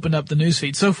they opened up the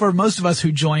newsfeed. So for most of us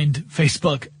who joined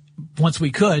Facebook once we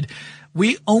could,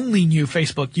 we only knew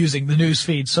Facebook using the news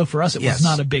feed, so for us it was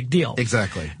not a big deal.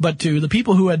 Exactly. But to the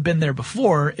people who had been there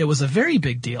before, it was a very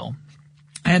big deal.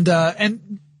 And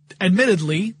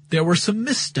admittedly, there were some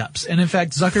missteps. And in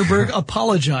fact, Zuckerberg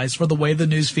apologized for the way the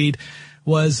news feed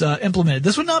was implemented.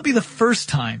 This would not be the first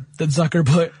time that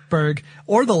Zuckerberg,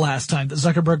 or the last time that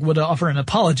Zuckerberg would offer an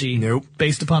apology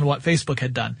based upon what Facebook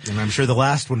had done. And I'm sure the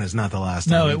last one is not the last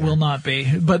time. No, it will not be.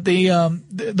 But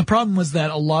the problem was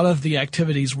that a lot of the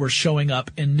activities were showing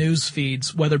up in news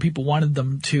feeds, whether people wanted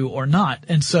them to or not.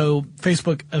 And so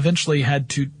Facebook eventually had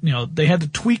to, they had to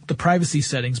tweak the privacy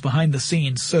settings behind the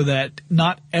scenes so that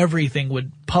not everything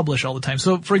would publish all the time.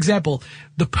 So, for example,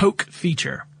 the poke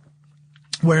feature.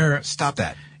 Stop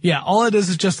that. Yeah, all it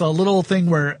is just a little thing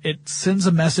where it sends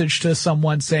a message to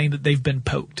someone saying that they've been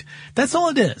poked. That's all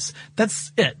it is.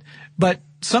 That's it. But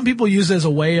some people use it as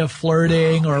a way of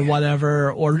flirting or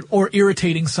whatever, or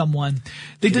irritating someone.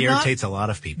 It irritates a lot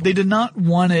of people. They did not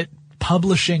want it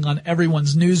publishing on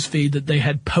everyone's news feed that they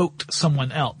had poked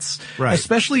someone else. Right.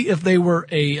 Especially if they were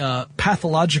a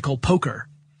pathological poker.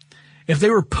 If they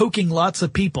were poking lots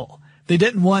of people. They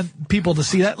didn't want people to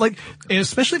see that,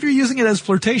 especially if you're using it as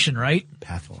flirtation, right?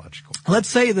 Pathological. Let's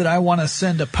say that I want to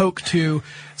send a poke to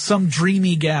some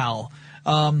dreamy gal.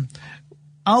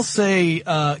 I'll say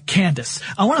Candace.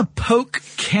 I want to poke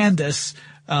Candace,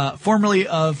 formerly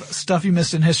of Stuff You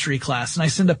Missed in History class, and I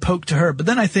send a poke to her. But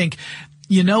then I think,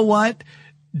 you know what?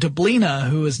 Deblina,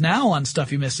 who is now on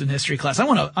Stuff You Missed in History class,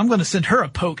 I'm going to send her a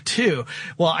poke too.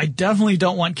 Well, I definitely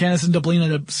don't want Candace and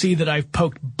Deblina to see that I've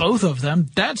poked both of them.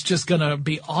 That's just going to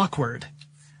be awkward.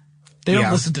 They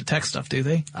don't listen to tech stuff, do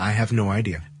they? I have no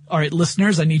idea. All right,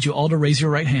 listeners, I need you all to raise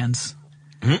your right hands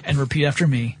and repeat after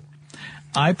me.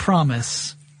 I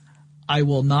promise I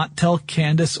will not tell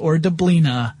Candace or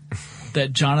Deblina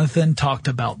that Jonathan talked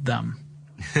about them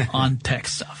on tech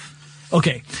stuff.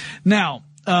 Okay, now,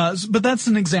 but that's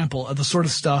an example of the sort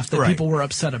of stuff that people were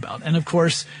upset about. And of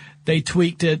course, they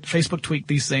tweaked it. Facebook tweaked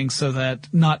these things so that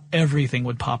not everything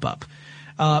would pop up.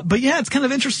 But yeah, it's kind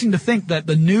of interesting to think that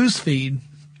the news feed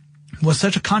was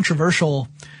such a controversial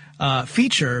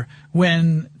feature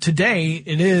when today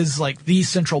it is like the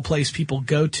central place people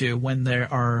go to when they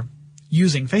are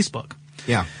using Facebook.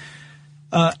 Yeah.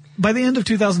 By the end of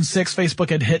 2006, Facebook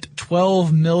had hit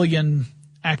 12 million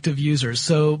active users,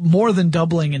 so more than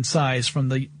doubling in size from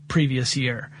the previous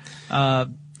year.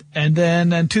 And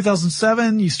then in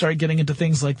 2007, you start getting into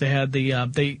things like they had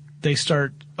they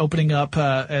start opening up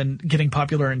and getting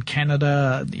popular in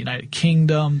Canada, the United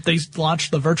Kingdom. They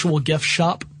launched the virtual gift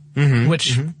shop,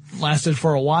 which lasted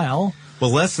for a while.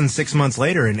 Well, less than 6 months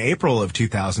later, in April of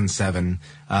 2007,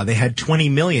 they had 20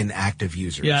 million active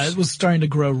users. Yeah, it was starting to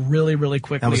grow really, really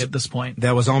quickly at this point.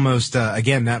 That was almost,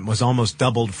 that was almost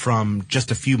doubled from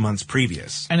just a few months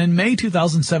previous. And in May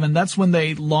 2007, that's when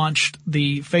they launched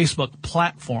the Facebook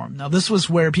platform. Now, this was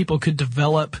where people could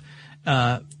develop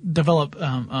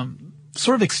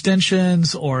sort of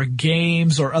extensions or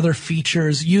games or other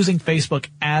features using Facebook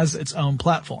as its own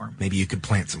platform. Maybe you could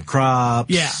plant some crops.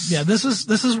 Yeah. This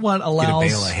is what allows.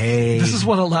 Get a bale of hay. This is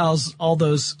what allows all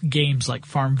those games like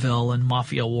Farmville and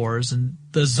Mafia Wars and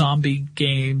the zombie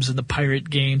games and the pirate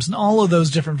games and all of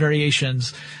those different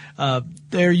variations.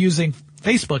 They're using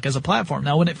Facebook as a platform.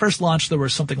 Now, when it first launched, there were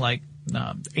something like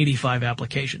 85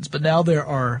 applications, but now there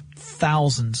are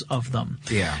thousands of them.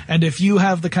 Yeah. And if you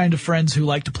have the kind of friends who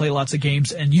like to play lots of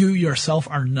games and you yourself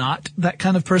are not that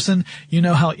kind of person, you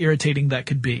know how irritating that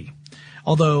could be.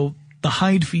 Although the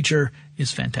hide feature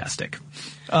is fantastic.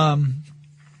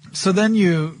 So then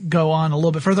you go on a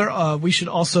little bit further. We should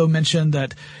also mention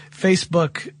that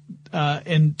Facebook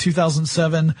in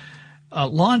 2007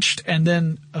 launched and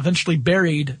then eventually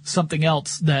buried something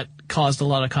else that caused a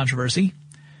lot of controversy.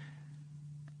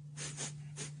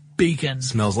 Beacon.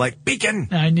 Smells like Beacon.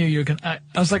 I knew you were going to.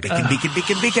 I was like,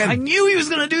 Beacon. I knew he was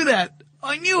going to do that.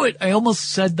 I knew it. I almost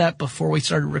said that before we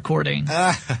started recording.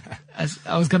 As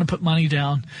I was going to put money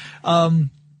down.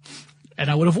 And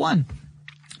I would have won.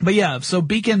 But yeah, so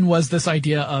Beacon was this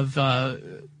idea of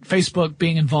Facebook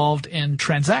being involved in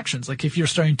transactions. Like if you're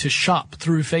starting to shop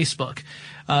through Facebook,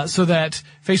 so that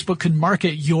Facebook can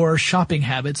market your shopping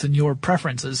habits and your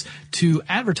preferences to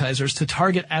advertisers, to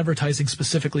target advertising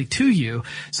specifically to you,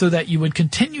 so that you would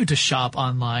continue to shop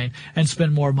online and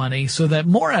spend more money, so that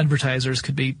more advertisers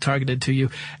could be targeted to you.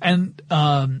 And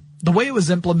the way it was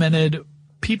implemented,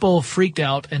 people freaked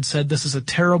out and said this is a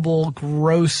terrible,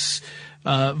 gross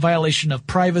violation of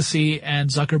privacy, and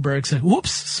Zuckerberg said,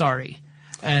 whoops, sorry.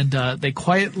 And they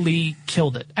quietly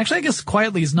killed it. Actually, I guess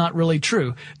quietly is not really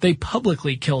true. They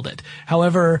publicly killed it.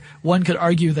 However, one could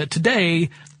argue that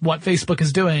today, what Facebook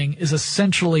is doing is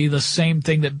essentially the same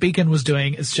thing that Beacon was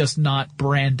doing. It's just not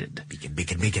branded.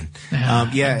 Beacon.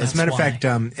 Yeah, as a matter of fact,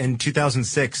 in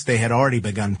 2006, they had already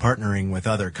begun partnering with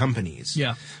other companies.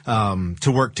 Yeah.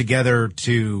 To work together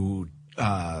to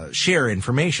share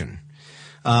information.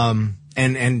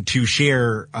 And to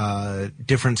share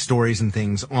different stories and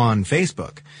things on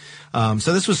Facebook.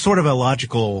 So this was sort of a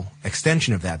logical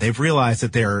extension of that. They've realized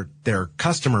that their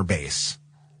customer base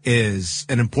is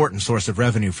an important source of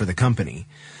revenue for the company.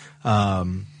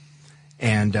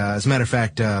 And as a matter of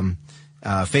fact,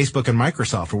 Facebook and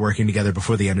Microsoft were working together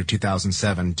before the end of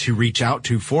 2007 to reach out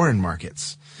to foreign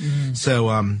markets. Mm-hmm. So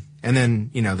and then,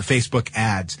 the Facebook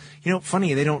ads.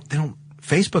 Funny, they don't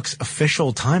Facebook's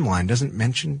official timeline doesn't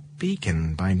mention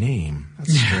Beacon by name.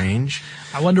 That's strange.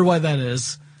 I wonder why that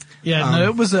is. Yeah, no,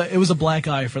 it was a black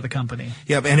eye for the company.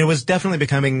 Yeah, and it was definitely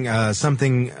becoming a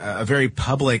very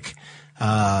publicly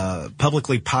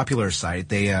popular site.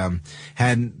 They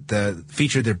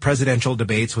featured the presidential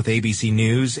debates with ABC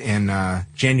News in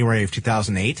January of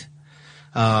 2008.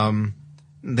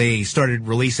 They started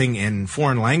releasing in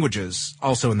foreign languages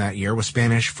also in that year, with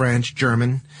Spanish, French,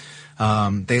 German.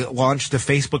 They launched the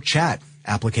Facebook chat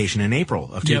application in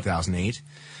April of 2008,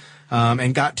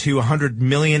 and got to 100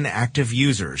 million active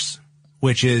users,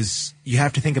 which is, you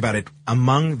have to think about it,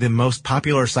 among the most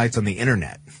popular sites on the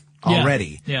internet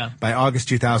already by August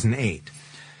 2008.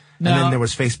 Now, and then there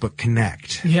was Facebook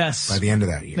Connect by the end of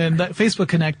that year. And that Facebook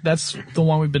Connect, that's the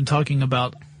one we've been talking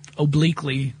about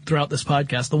obliquely throughout this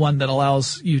podcast, the one that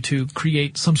allows you to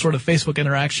create some sort of Facebook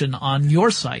interaction on your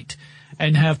site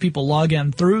and have people log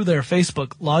in through their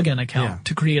Facebook login account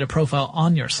to create a profile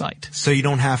on your site. So you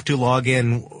don't have to log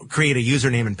in, create a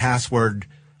username and password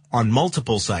on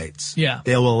multiple sites. Yeah.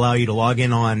 They will allow you to log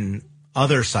in on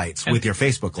other sites with your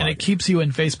Facebook login. And it keeps you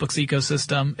in Facebook's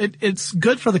ecosystem. It's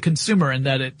good for the consumer in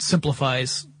that it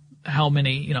simplifies how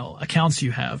many, accounts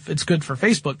you have. It's good for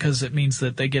Facebook because it means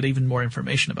that they get even more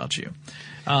information about you.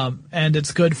 And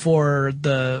it's good for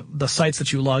the sites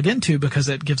that you log into because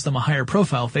it gives them a higher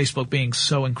profile, Facebook being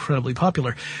so incredibly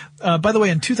popular. By the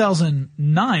way, in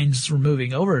 2009, just we're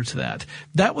moving over to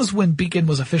that was when Beacon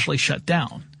was officially shut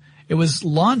down. It was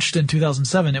launched in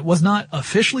 2007. It was not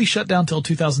officially shut down till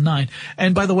 2009.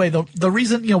 And by the way, the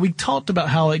reason, we talked about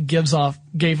how it gave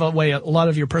away a lot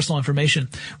of your personal information.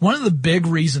 One of the big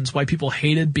reasons why people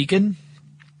hated Beacon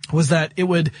was that it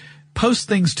would post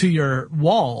things to your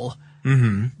wall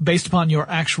based upon your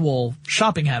actual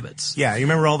shopping habits. Yeah, you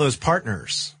remember all those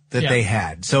partners that they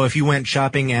had. So if you went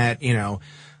shopping at,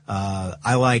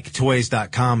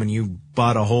 iliketoys.com and you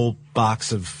bought a whole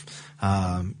box of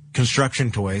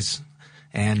construction toys,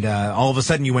 and all of a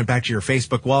sudden you went back to your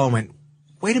Facebook wall and went,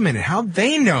 wait a minute, how'd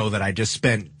they know that I just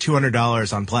spent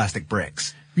 $200 on plastic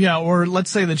bricks? Yeah, or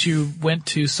let's say that you went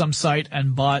to some site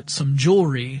and bought some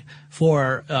jewelry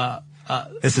for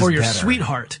your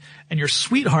sweetheart, and your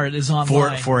sweetheart is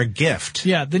online. For a gift.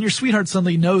 Yeah, then your sweetheart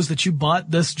suddenly knows that you bought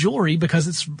this jewelry because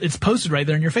it's posted right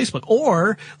there in your Facebook.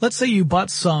 Or let's say you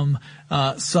bought some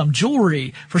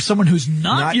jewelry for someone who's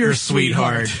not your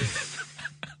sweetheart.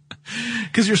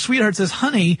 Because your sweetheart says,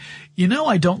 honey,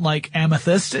 I don't like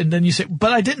amethyst. And then you say,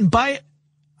 but I didn't buy it.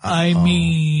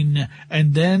 And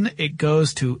then it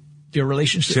goes to your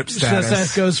relationship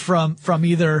status goes from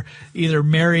either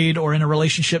married or in a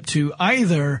relationship to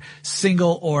either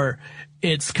single or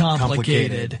it's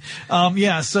complicated.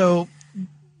 So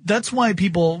that's why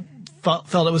people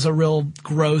felt it was a real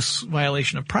gross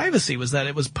violation of privacy, was that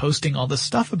it was posting all this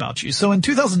stuff about you. So in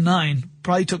 2009,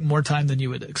 probably took more time than you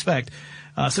would expect.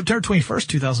 September 21st,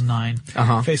 2009,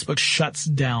 Facebook shuts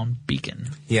down Beacon.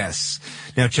 Yes.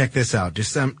 Now check this out.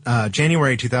 Just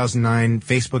January 2009,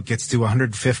 Facebook gets to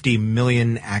 150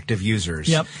 million active users.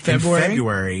 Yep. In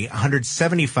February,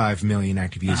 175 million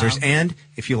active users. And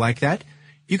if you like that,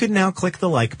 You could now click the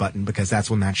like button because that's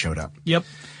when that showed up. Yep.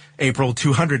 April,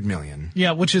 200 million.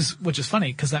 Yeah, which is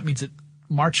funny because that means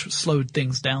March slowed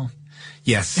things down.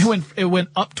 Yes. It went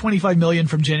up 25 million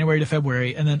from January to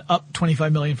February, and then up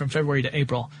 25 million from February to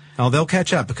April. Oh, they'll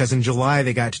catch up because in July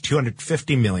they got to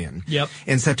 250 million. Yep.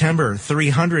 In September,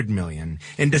 300 million.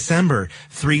 In December,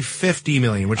 350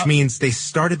 million, which means they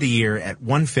started the year at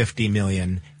 150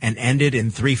 million and ended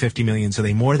in 350 million. So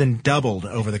they more than doubled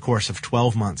over the course of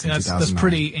 12 months in 2009. That's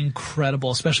pretty incredible,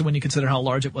 especially when you consider how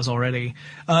large it was already.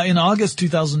 In August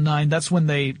 2009, that's when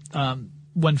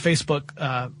when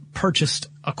Facebook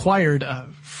acquired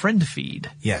FriendFeed.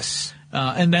 Yes.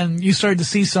 And then you started to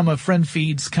see some of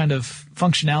FriendFeed's kind of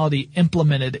functionality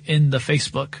implemented in the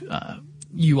Facebook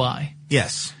UI.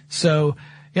 Yes. So,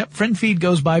 yep, FriendFeed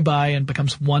goes bye-bye and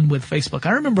becomes one with Facebook.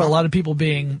 I remember a lot of people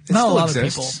not a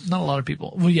lot of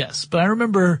people. Well, yes, but I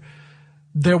remember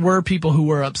there were people who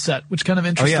were upset, which kind of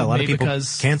interested me. A lot of people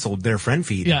because canceled their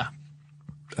FriendFeed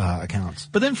accounts.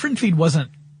 But then FriendFeed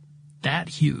wasn't that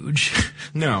huge.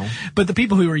 No. But the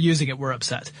people who were using it were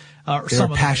upset. They were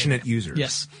passionate users.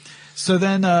 Yes. So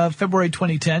then February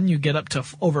 2010, you get up to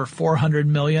over 400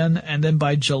 million. And then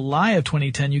by July of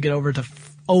 2010, you get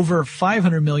over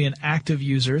 500 million active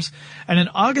users. And in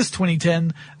August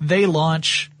 2010, they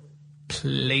launch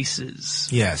Places.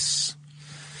 Yes.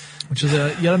 Which is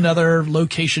yet another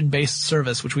location-based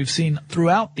service, which we've seen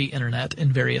throughout the internet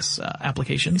in various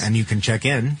applications. And you can check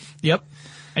in. Yep.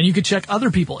 And you could check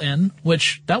other people in,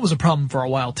 which that was a problem for a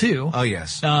while too. Oh,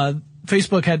 yes.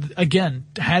 Facebook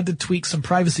had to tweak some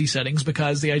privacy settings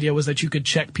because the idea was that you could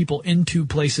check people into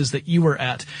places that you were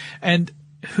at. And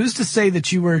who's to say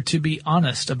that you were to be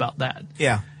honest about that?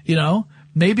 Yeah. You know,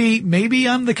 maybe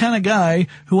I'm the kind of guy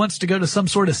who wants to go to some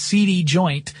sort of seedy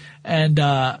joint and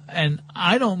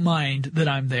I don't mind that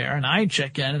I'm there and I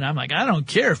check in and I'm like, I don't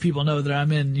care if people know that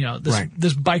I'm in,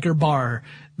 this biker bar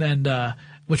and,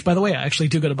 which, by the way, I actually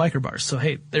do go to biker bars, so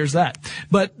hey, there's that.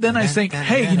 But then I think,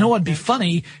 hey, you know what'd be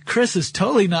funny? Chris is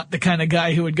totally not the kind of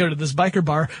guy who would go to this biker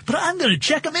bar, but I'm going to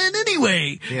check him in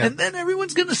anyway. Yeah. And then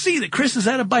everyone's going to see that Chris is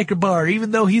at a biker bar,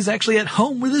 even though he's actually at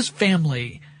home with his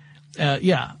family.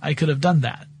 Yeah, I could have done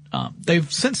that. They've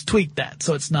since tweaked that,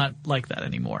 so it's not like that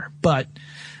anymore. But,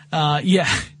 yeah,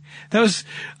 I was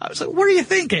like, what are you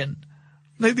thinking?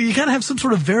 You gotta have some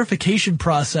sort of verification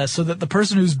process so that the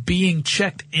person who's being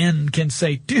checked in can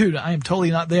say, dude, I am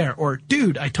totally not there. Or,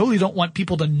 dude, I totally don't want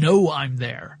people to know I'm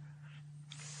there.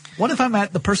 What if I'm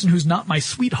at the person who's not my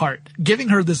sweetheart, giving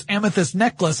her this amethyst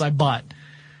necklace I bought?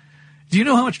 Do you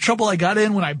know how much trouble I got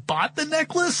in when I bought the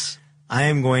necklace? I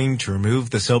am going to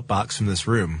remove the soapbox from this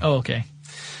room. Oh, okay.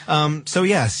 So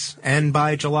yes, and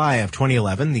by July of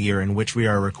 2011, the year in which we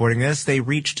are recording this, they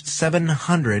reached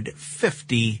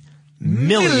 750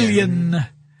 million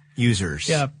users.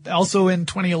 Yeah. Also in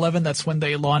 2011, that's when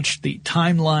they launched the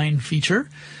timeline feature,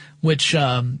 which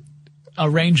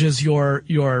arranges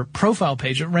your profile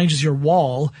page. It arranges your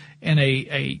wall in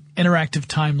a interactive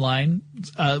timeline,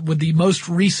 with the most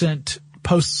recent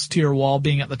posts to your wall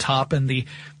being at the top and the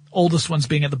oldest ones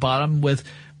being at the bottom, with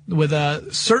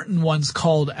certain ones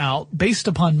called out based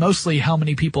upon mostly how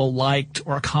many people liked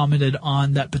or commented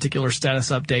on that particular status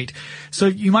update. So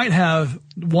you might have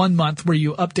 1 month where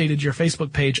you updated your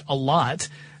Facebook page a lot,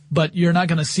 but you're not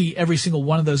going to see every single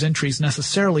one of those entries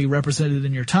necessarily represented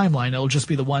in your timeline. It'll just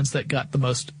be the ones that got the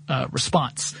most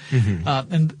response.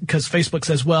 Mm-hmm. And because Facebook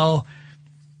says, well,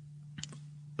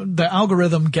 the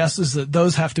algorithm guesses that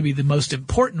those have to be the most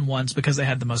important ones because they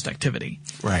had the most activity.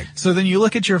 Right. So then you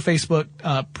look at your Facebook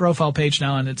profile page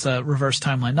now and it's a reverse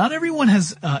timeline. Not everyone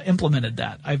has implemented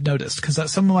that, I've noticed,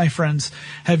 because some of my friends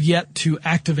have yet to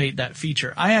activate that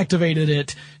feature. I activated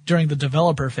it during the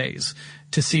developer phase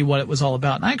to see what it was all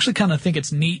about. And I actually kind of think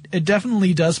it's neat. It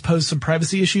definitely does pose some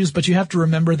privacy issues, but you have to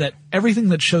remember that everything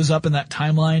that shows up in that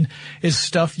timeline is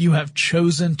stuff you have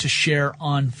chosen to share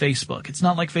on Facebook. It's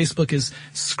not like Facebook is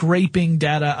scraping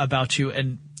data about you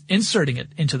and inserting it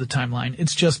into the timeline.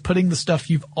 It's just putting the stuff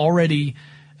you've already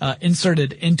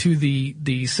inserted into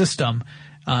the system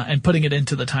and putting it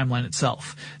into the timeline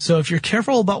itself. So if you're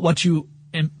careful about what you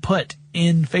input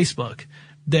in Facebook,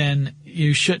 then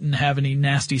you shouldn't have any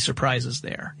nasty surprises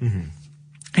there. Mm-hmm.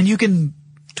 And you can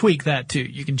tweak that too.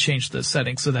 You can change the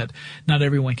settings so that not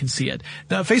everyone can see it.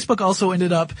 Now, Facebook also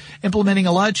ended up implementing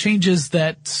a lot of changes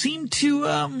that seem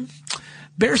to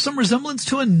bear some resemblance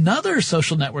to another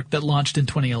social network that launched in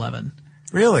 2011.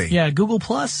 Really? Yeah, Google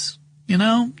Plus.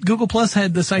 Google Plus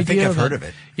had this idea. I think I've heard of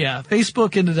it. Yeah.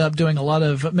 Facebook ended up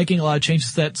making a lot of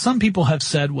changes that some people have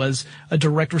said was a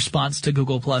direct response to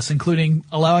Google Plus, including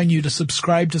allowing you to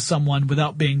subscribe to someone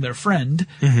without being their friend,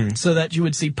 so that you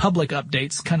would see public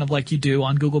updates, kind of like you do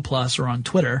on Google Plus or on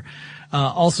Twitter.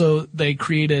 Also, they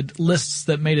created lists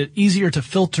that made it easier to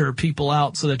filter people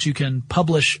out so that you can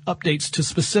publish updates to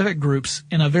specific groups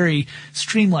in a very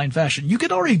streamlined fashion. You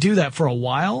could already do that for a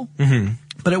while,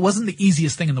 but it wasn't the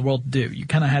easiest thing in the world to do. You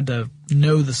kind of had to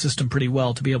know the system pretty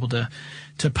well to be able to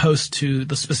post to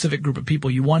the specific group of people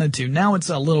you wanted to. Now it's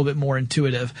a little bit more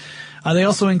intuitive. They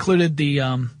also included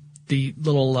the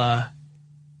little,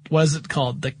 what is it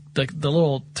called? The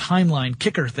little timeline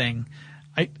kicker thing.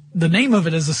 The name of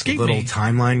it is escaped me. Little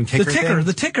timeline kicker thing?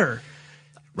 The ticker.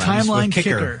 Rhymes Timeline with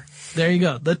kicker. There you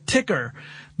go. The ticker.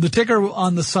 The ticker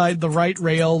on the side, the right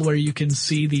rail, where you can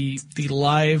see the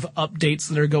live updates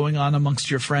that are going on amongst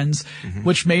your friends,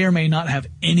 which may or may not have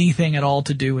anything at all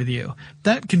to do with you.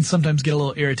 That can sometimes get a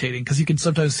little irritating because you can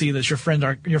sometimes see that your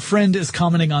friend is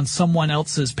commenting on someone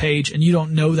else's page and you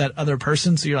don't know that other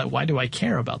person, so you're like, why do I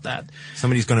care about that?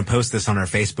 Somebody's going to post this on our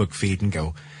Facebook feed and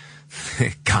go,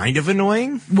 kind of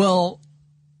annoying? Well,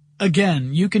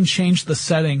 again, you can change the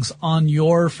settings on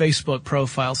your Facebook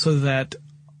profile so that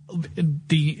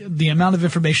the amount of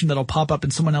information that'll pop up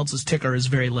in someone else's ticker is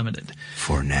very limited.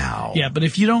 For now. Yeah, but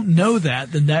if you don't know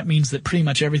that, then that means that pretty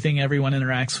much everything everyone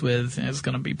interacts with is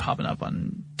going to be popping up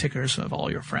on tickers of all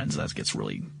your friends. That gets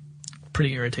really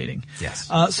pretty irritating. Yes.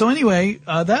 So anyway,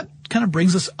 that kind of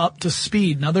brings us up to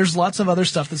speed. Now, there's lots of other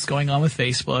stuff that's going on with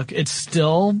Facebook. It's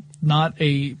still not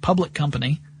a public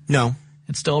company. No.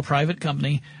 It's still a private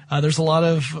company. There's a lot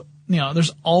of,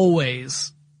 there's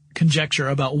always conjecture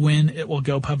about when it will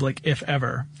go public, if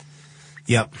ever.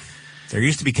 Yep. There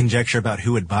used to be conjecture about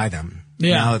who would buy them.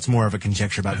 Yeah. Now it's more of a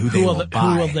conjecture about who they will buy.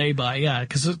 Who will they buy? Yeah,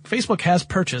 because Facebook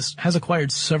has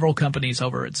acquired several companies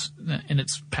in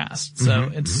its past. So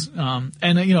it's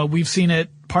we've seen it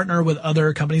partner with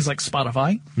other companies like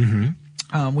Spotify.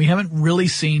 We haven't really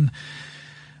seen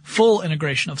full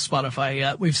integration of Spotify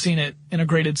yet. We've seen it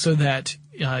integrated so that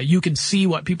you can see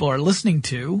what people are listening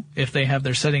to if they have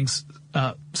their settings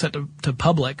set to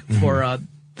public for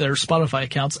their Spotify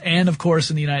accounts. And of course,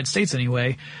 in the United States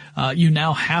anyway, you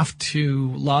now have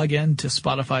to log in to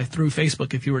Spotify through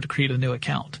Facebook if you were to create a new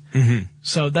account.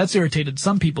 So that's irritated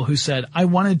some people who said, I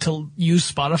wanted to use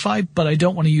Spotify, but I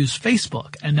don't want to use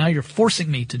Facebook. And now you're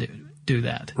forcing me to do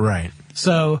that. Right.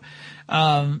 So,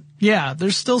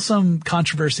 there's still some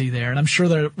controversy there, and I'm sure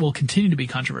there will continue to be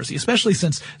controversy, especially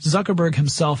since Zuckerberg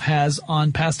himself has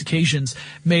on past occasions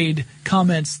made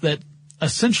comments that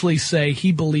essentially say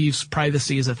he believes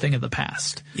privacy is a thing of the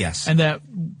past. Yes. And that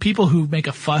people who make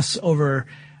a fuss over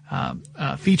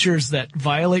features that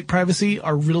violate privacy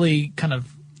are really kind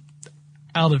of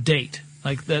out of date.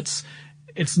 Like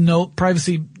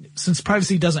privacy, since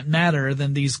privacy doesn't matter,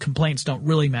 then these complaints don't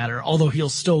really matter. Although he'll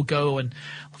still go and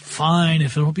fine,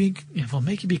 if it'll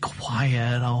make you be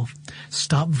quiet, I'll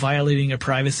stop violating your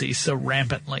privacy so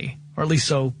rampantly, or at least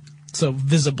so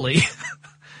visibly.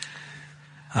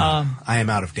 I am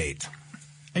out of date.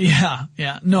 Yeah.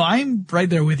 No, I'm right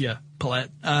there with you, Paulette.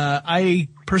 I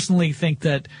personally think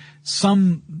that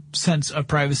some sense of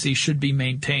privacy should be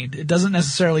maintained. It doesn't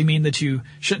necessarily mean that you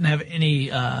shouldn't have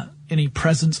any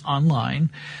presence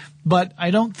online, but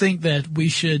I don't think that we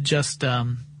should just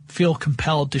feel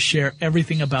compelled to share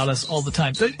everything about us all the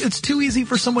time. It's too easy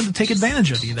for someone to take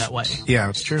advantage of you that way. Yeah,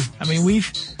 it's true. I mean,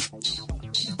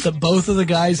 both of the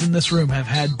guys in this room have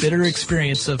had bitter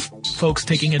experience of folks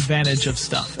taking advantage of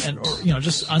stuff or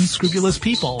just unscrupulous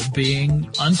people being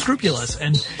unscrupulous,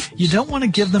 and you don't want to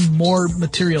give them more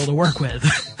material to work with.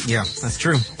 Yeah, that's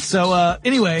true. So,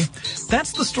 anyway,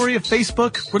 that's the story of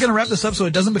Facebook. We're going to wrap this up so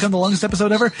it doesn't become the longest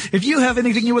episode ever. If you have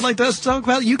anything you would like us to talk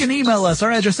about, you can email us.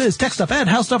 Our address is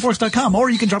techstuff@howstuffworks.com,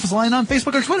 or you can drop us a line on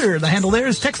Facebook or Twitter. The handle there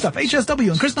is techstuffhsw,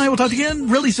 and Chris and I will talk to you again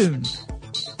really soon.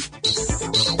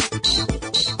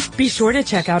 Be sure to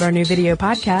check out our new video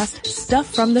podcast,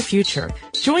 Stuff from the Future.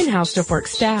 Join How Stuff Works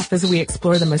staff as we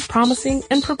explore the most promising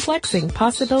and perplexing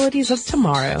possibilities of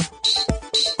tomorrow.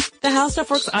 The How Stuff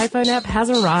Works iPhone app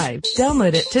has arrived.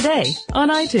 Download it today on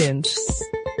iTunes.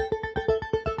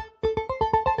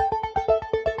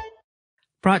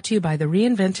 Brought to you by the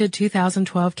reinvented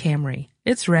 2012 Camry.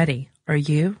 It's ready. Are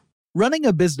you? Running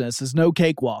a business is no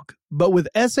cakewalk, but with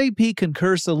SAP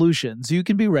Concur Solutions, you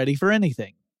can be ready for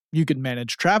anything. You can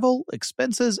manage travel,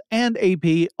 expenses, and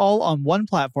AP all on one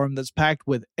platform that's packed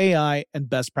with AI and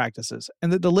best practices,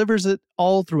 and that delivers it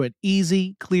all through an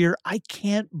easy, clear, I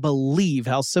can't believe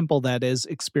how simple that is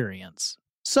experience.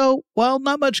 So, while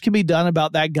not much can be done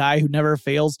about that guy who never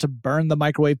fails to burn the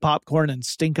microwave popcorn and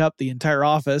stink up the entire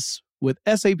office, with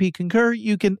SAP Concur,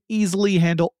 you can easily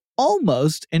handle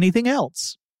almost anything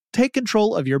else. Take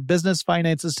control of your business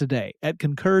finances today at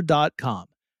Concur.com.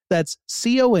 That's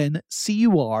CONCUR.com.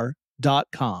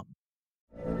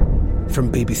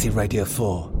 From BBC Radio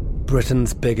 4,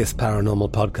 Britain's biggest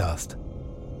paranormal podcast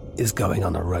is going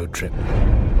on a road trip.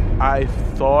 I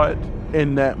thought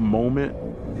in that moment,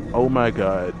 oh my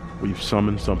God, we've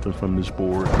summoned something from this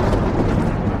board.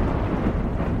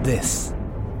 This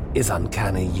is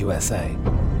Uncanny USA.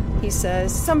 He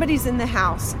says, somebody's in the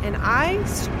house, and I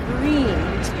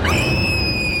screamed.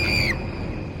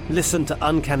 Listen to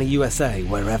Uncanny USA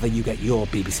wherever you get your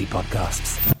BBC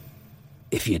podcasts,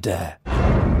 if you dare.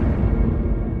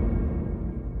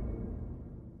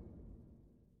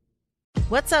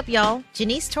 What's up, y'all?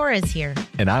 Janice Torres here.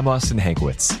 And I'm Austin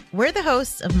Hankwitz. We're the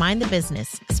hosts of Mind the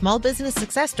Business, Small Business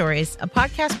Success Stories, a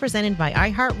podcast presented by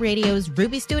iHeartRadio's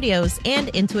Ruby Studios and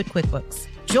Intuit QuickBooks.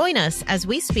 Join us as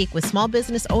we speak with small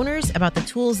business owners about the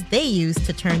tools they use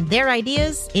to turn their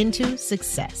ideas into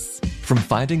success. From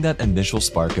finding that initial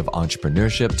spark of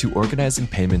entrepreneurship to organizing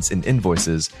payments and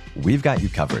invoices, we've got you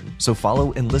covered. So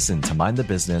follow and listen to Mind the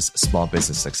Business, Small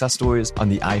Business Success Stories on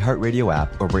the iHeartRadio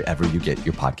app or wherever you get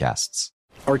your podcasts.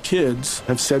 Our kids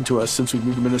have said to us since we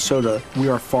moved to Minnesota, we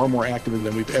are far more active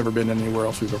than we've ever been anywhere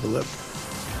else we've ever lived.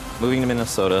 Moving to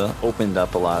Minnesota opened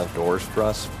up a lot of doors for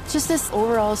us. Just this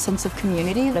overall sense of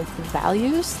community, of the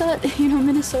values that,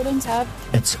 Minnesotans have.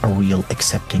 It's a real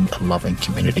accepting, loving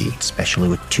community, especially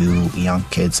with 2 young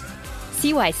kids.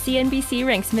 See why CNBC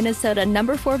ranks Minnesota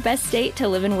 #4 best state to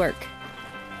live and work.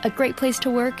 A great place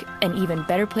to work, an even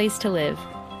better place to live.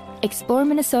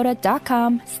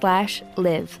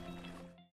 ExploreMinnesota.com/live.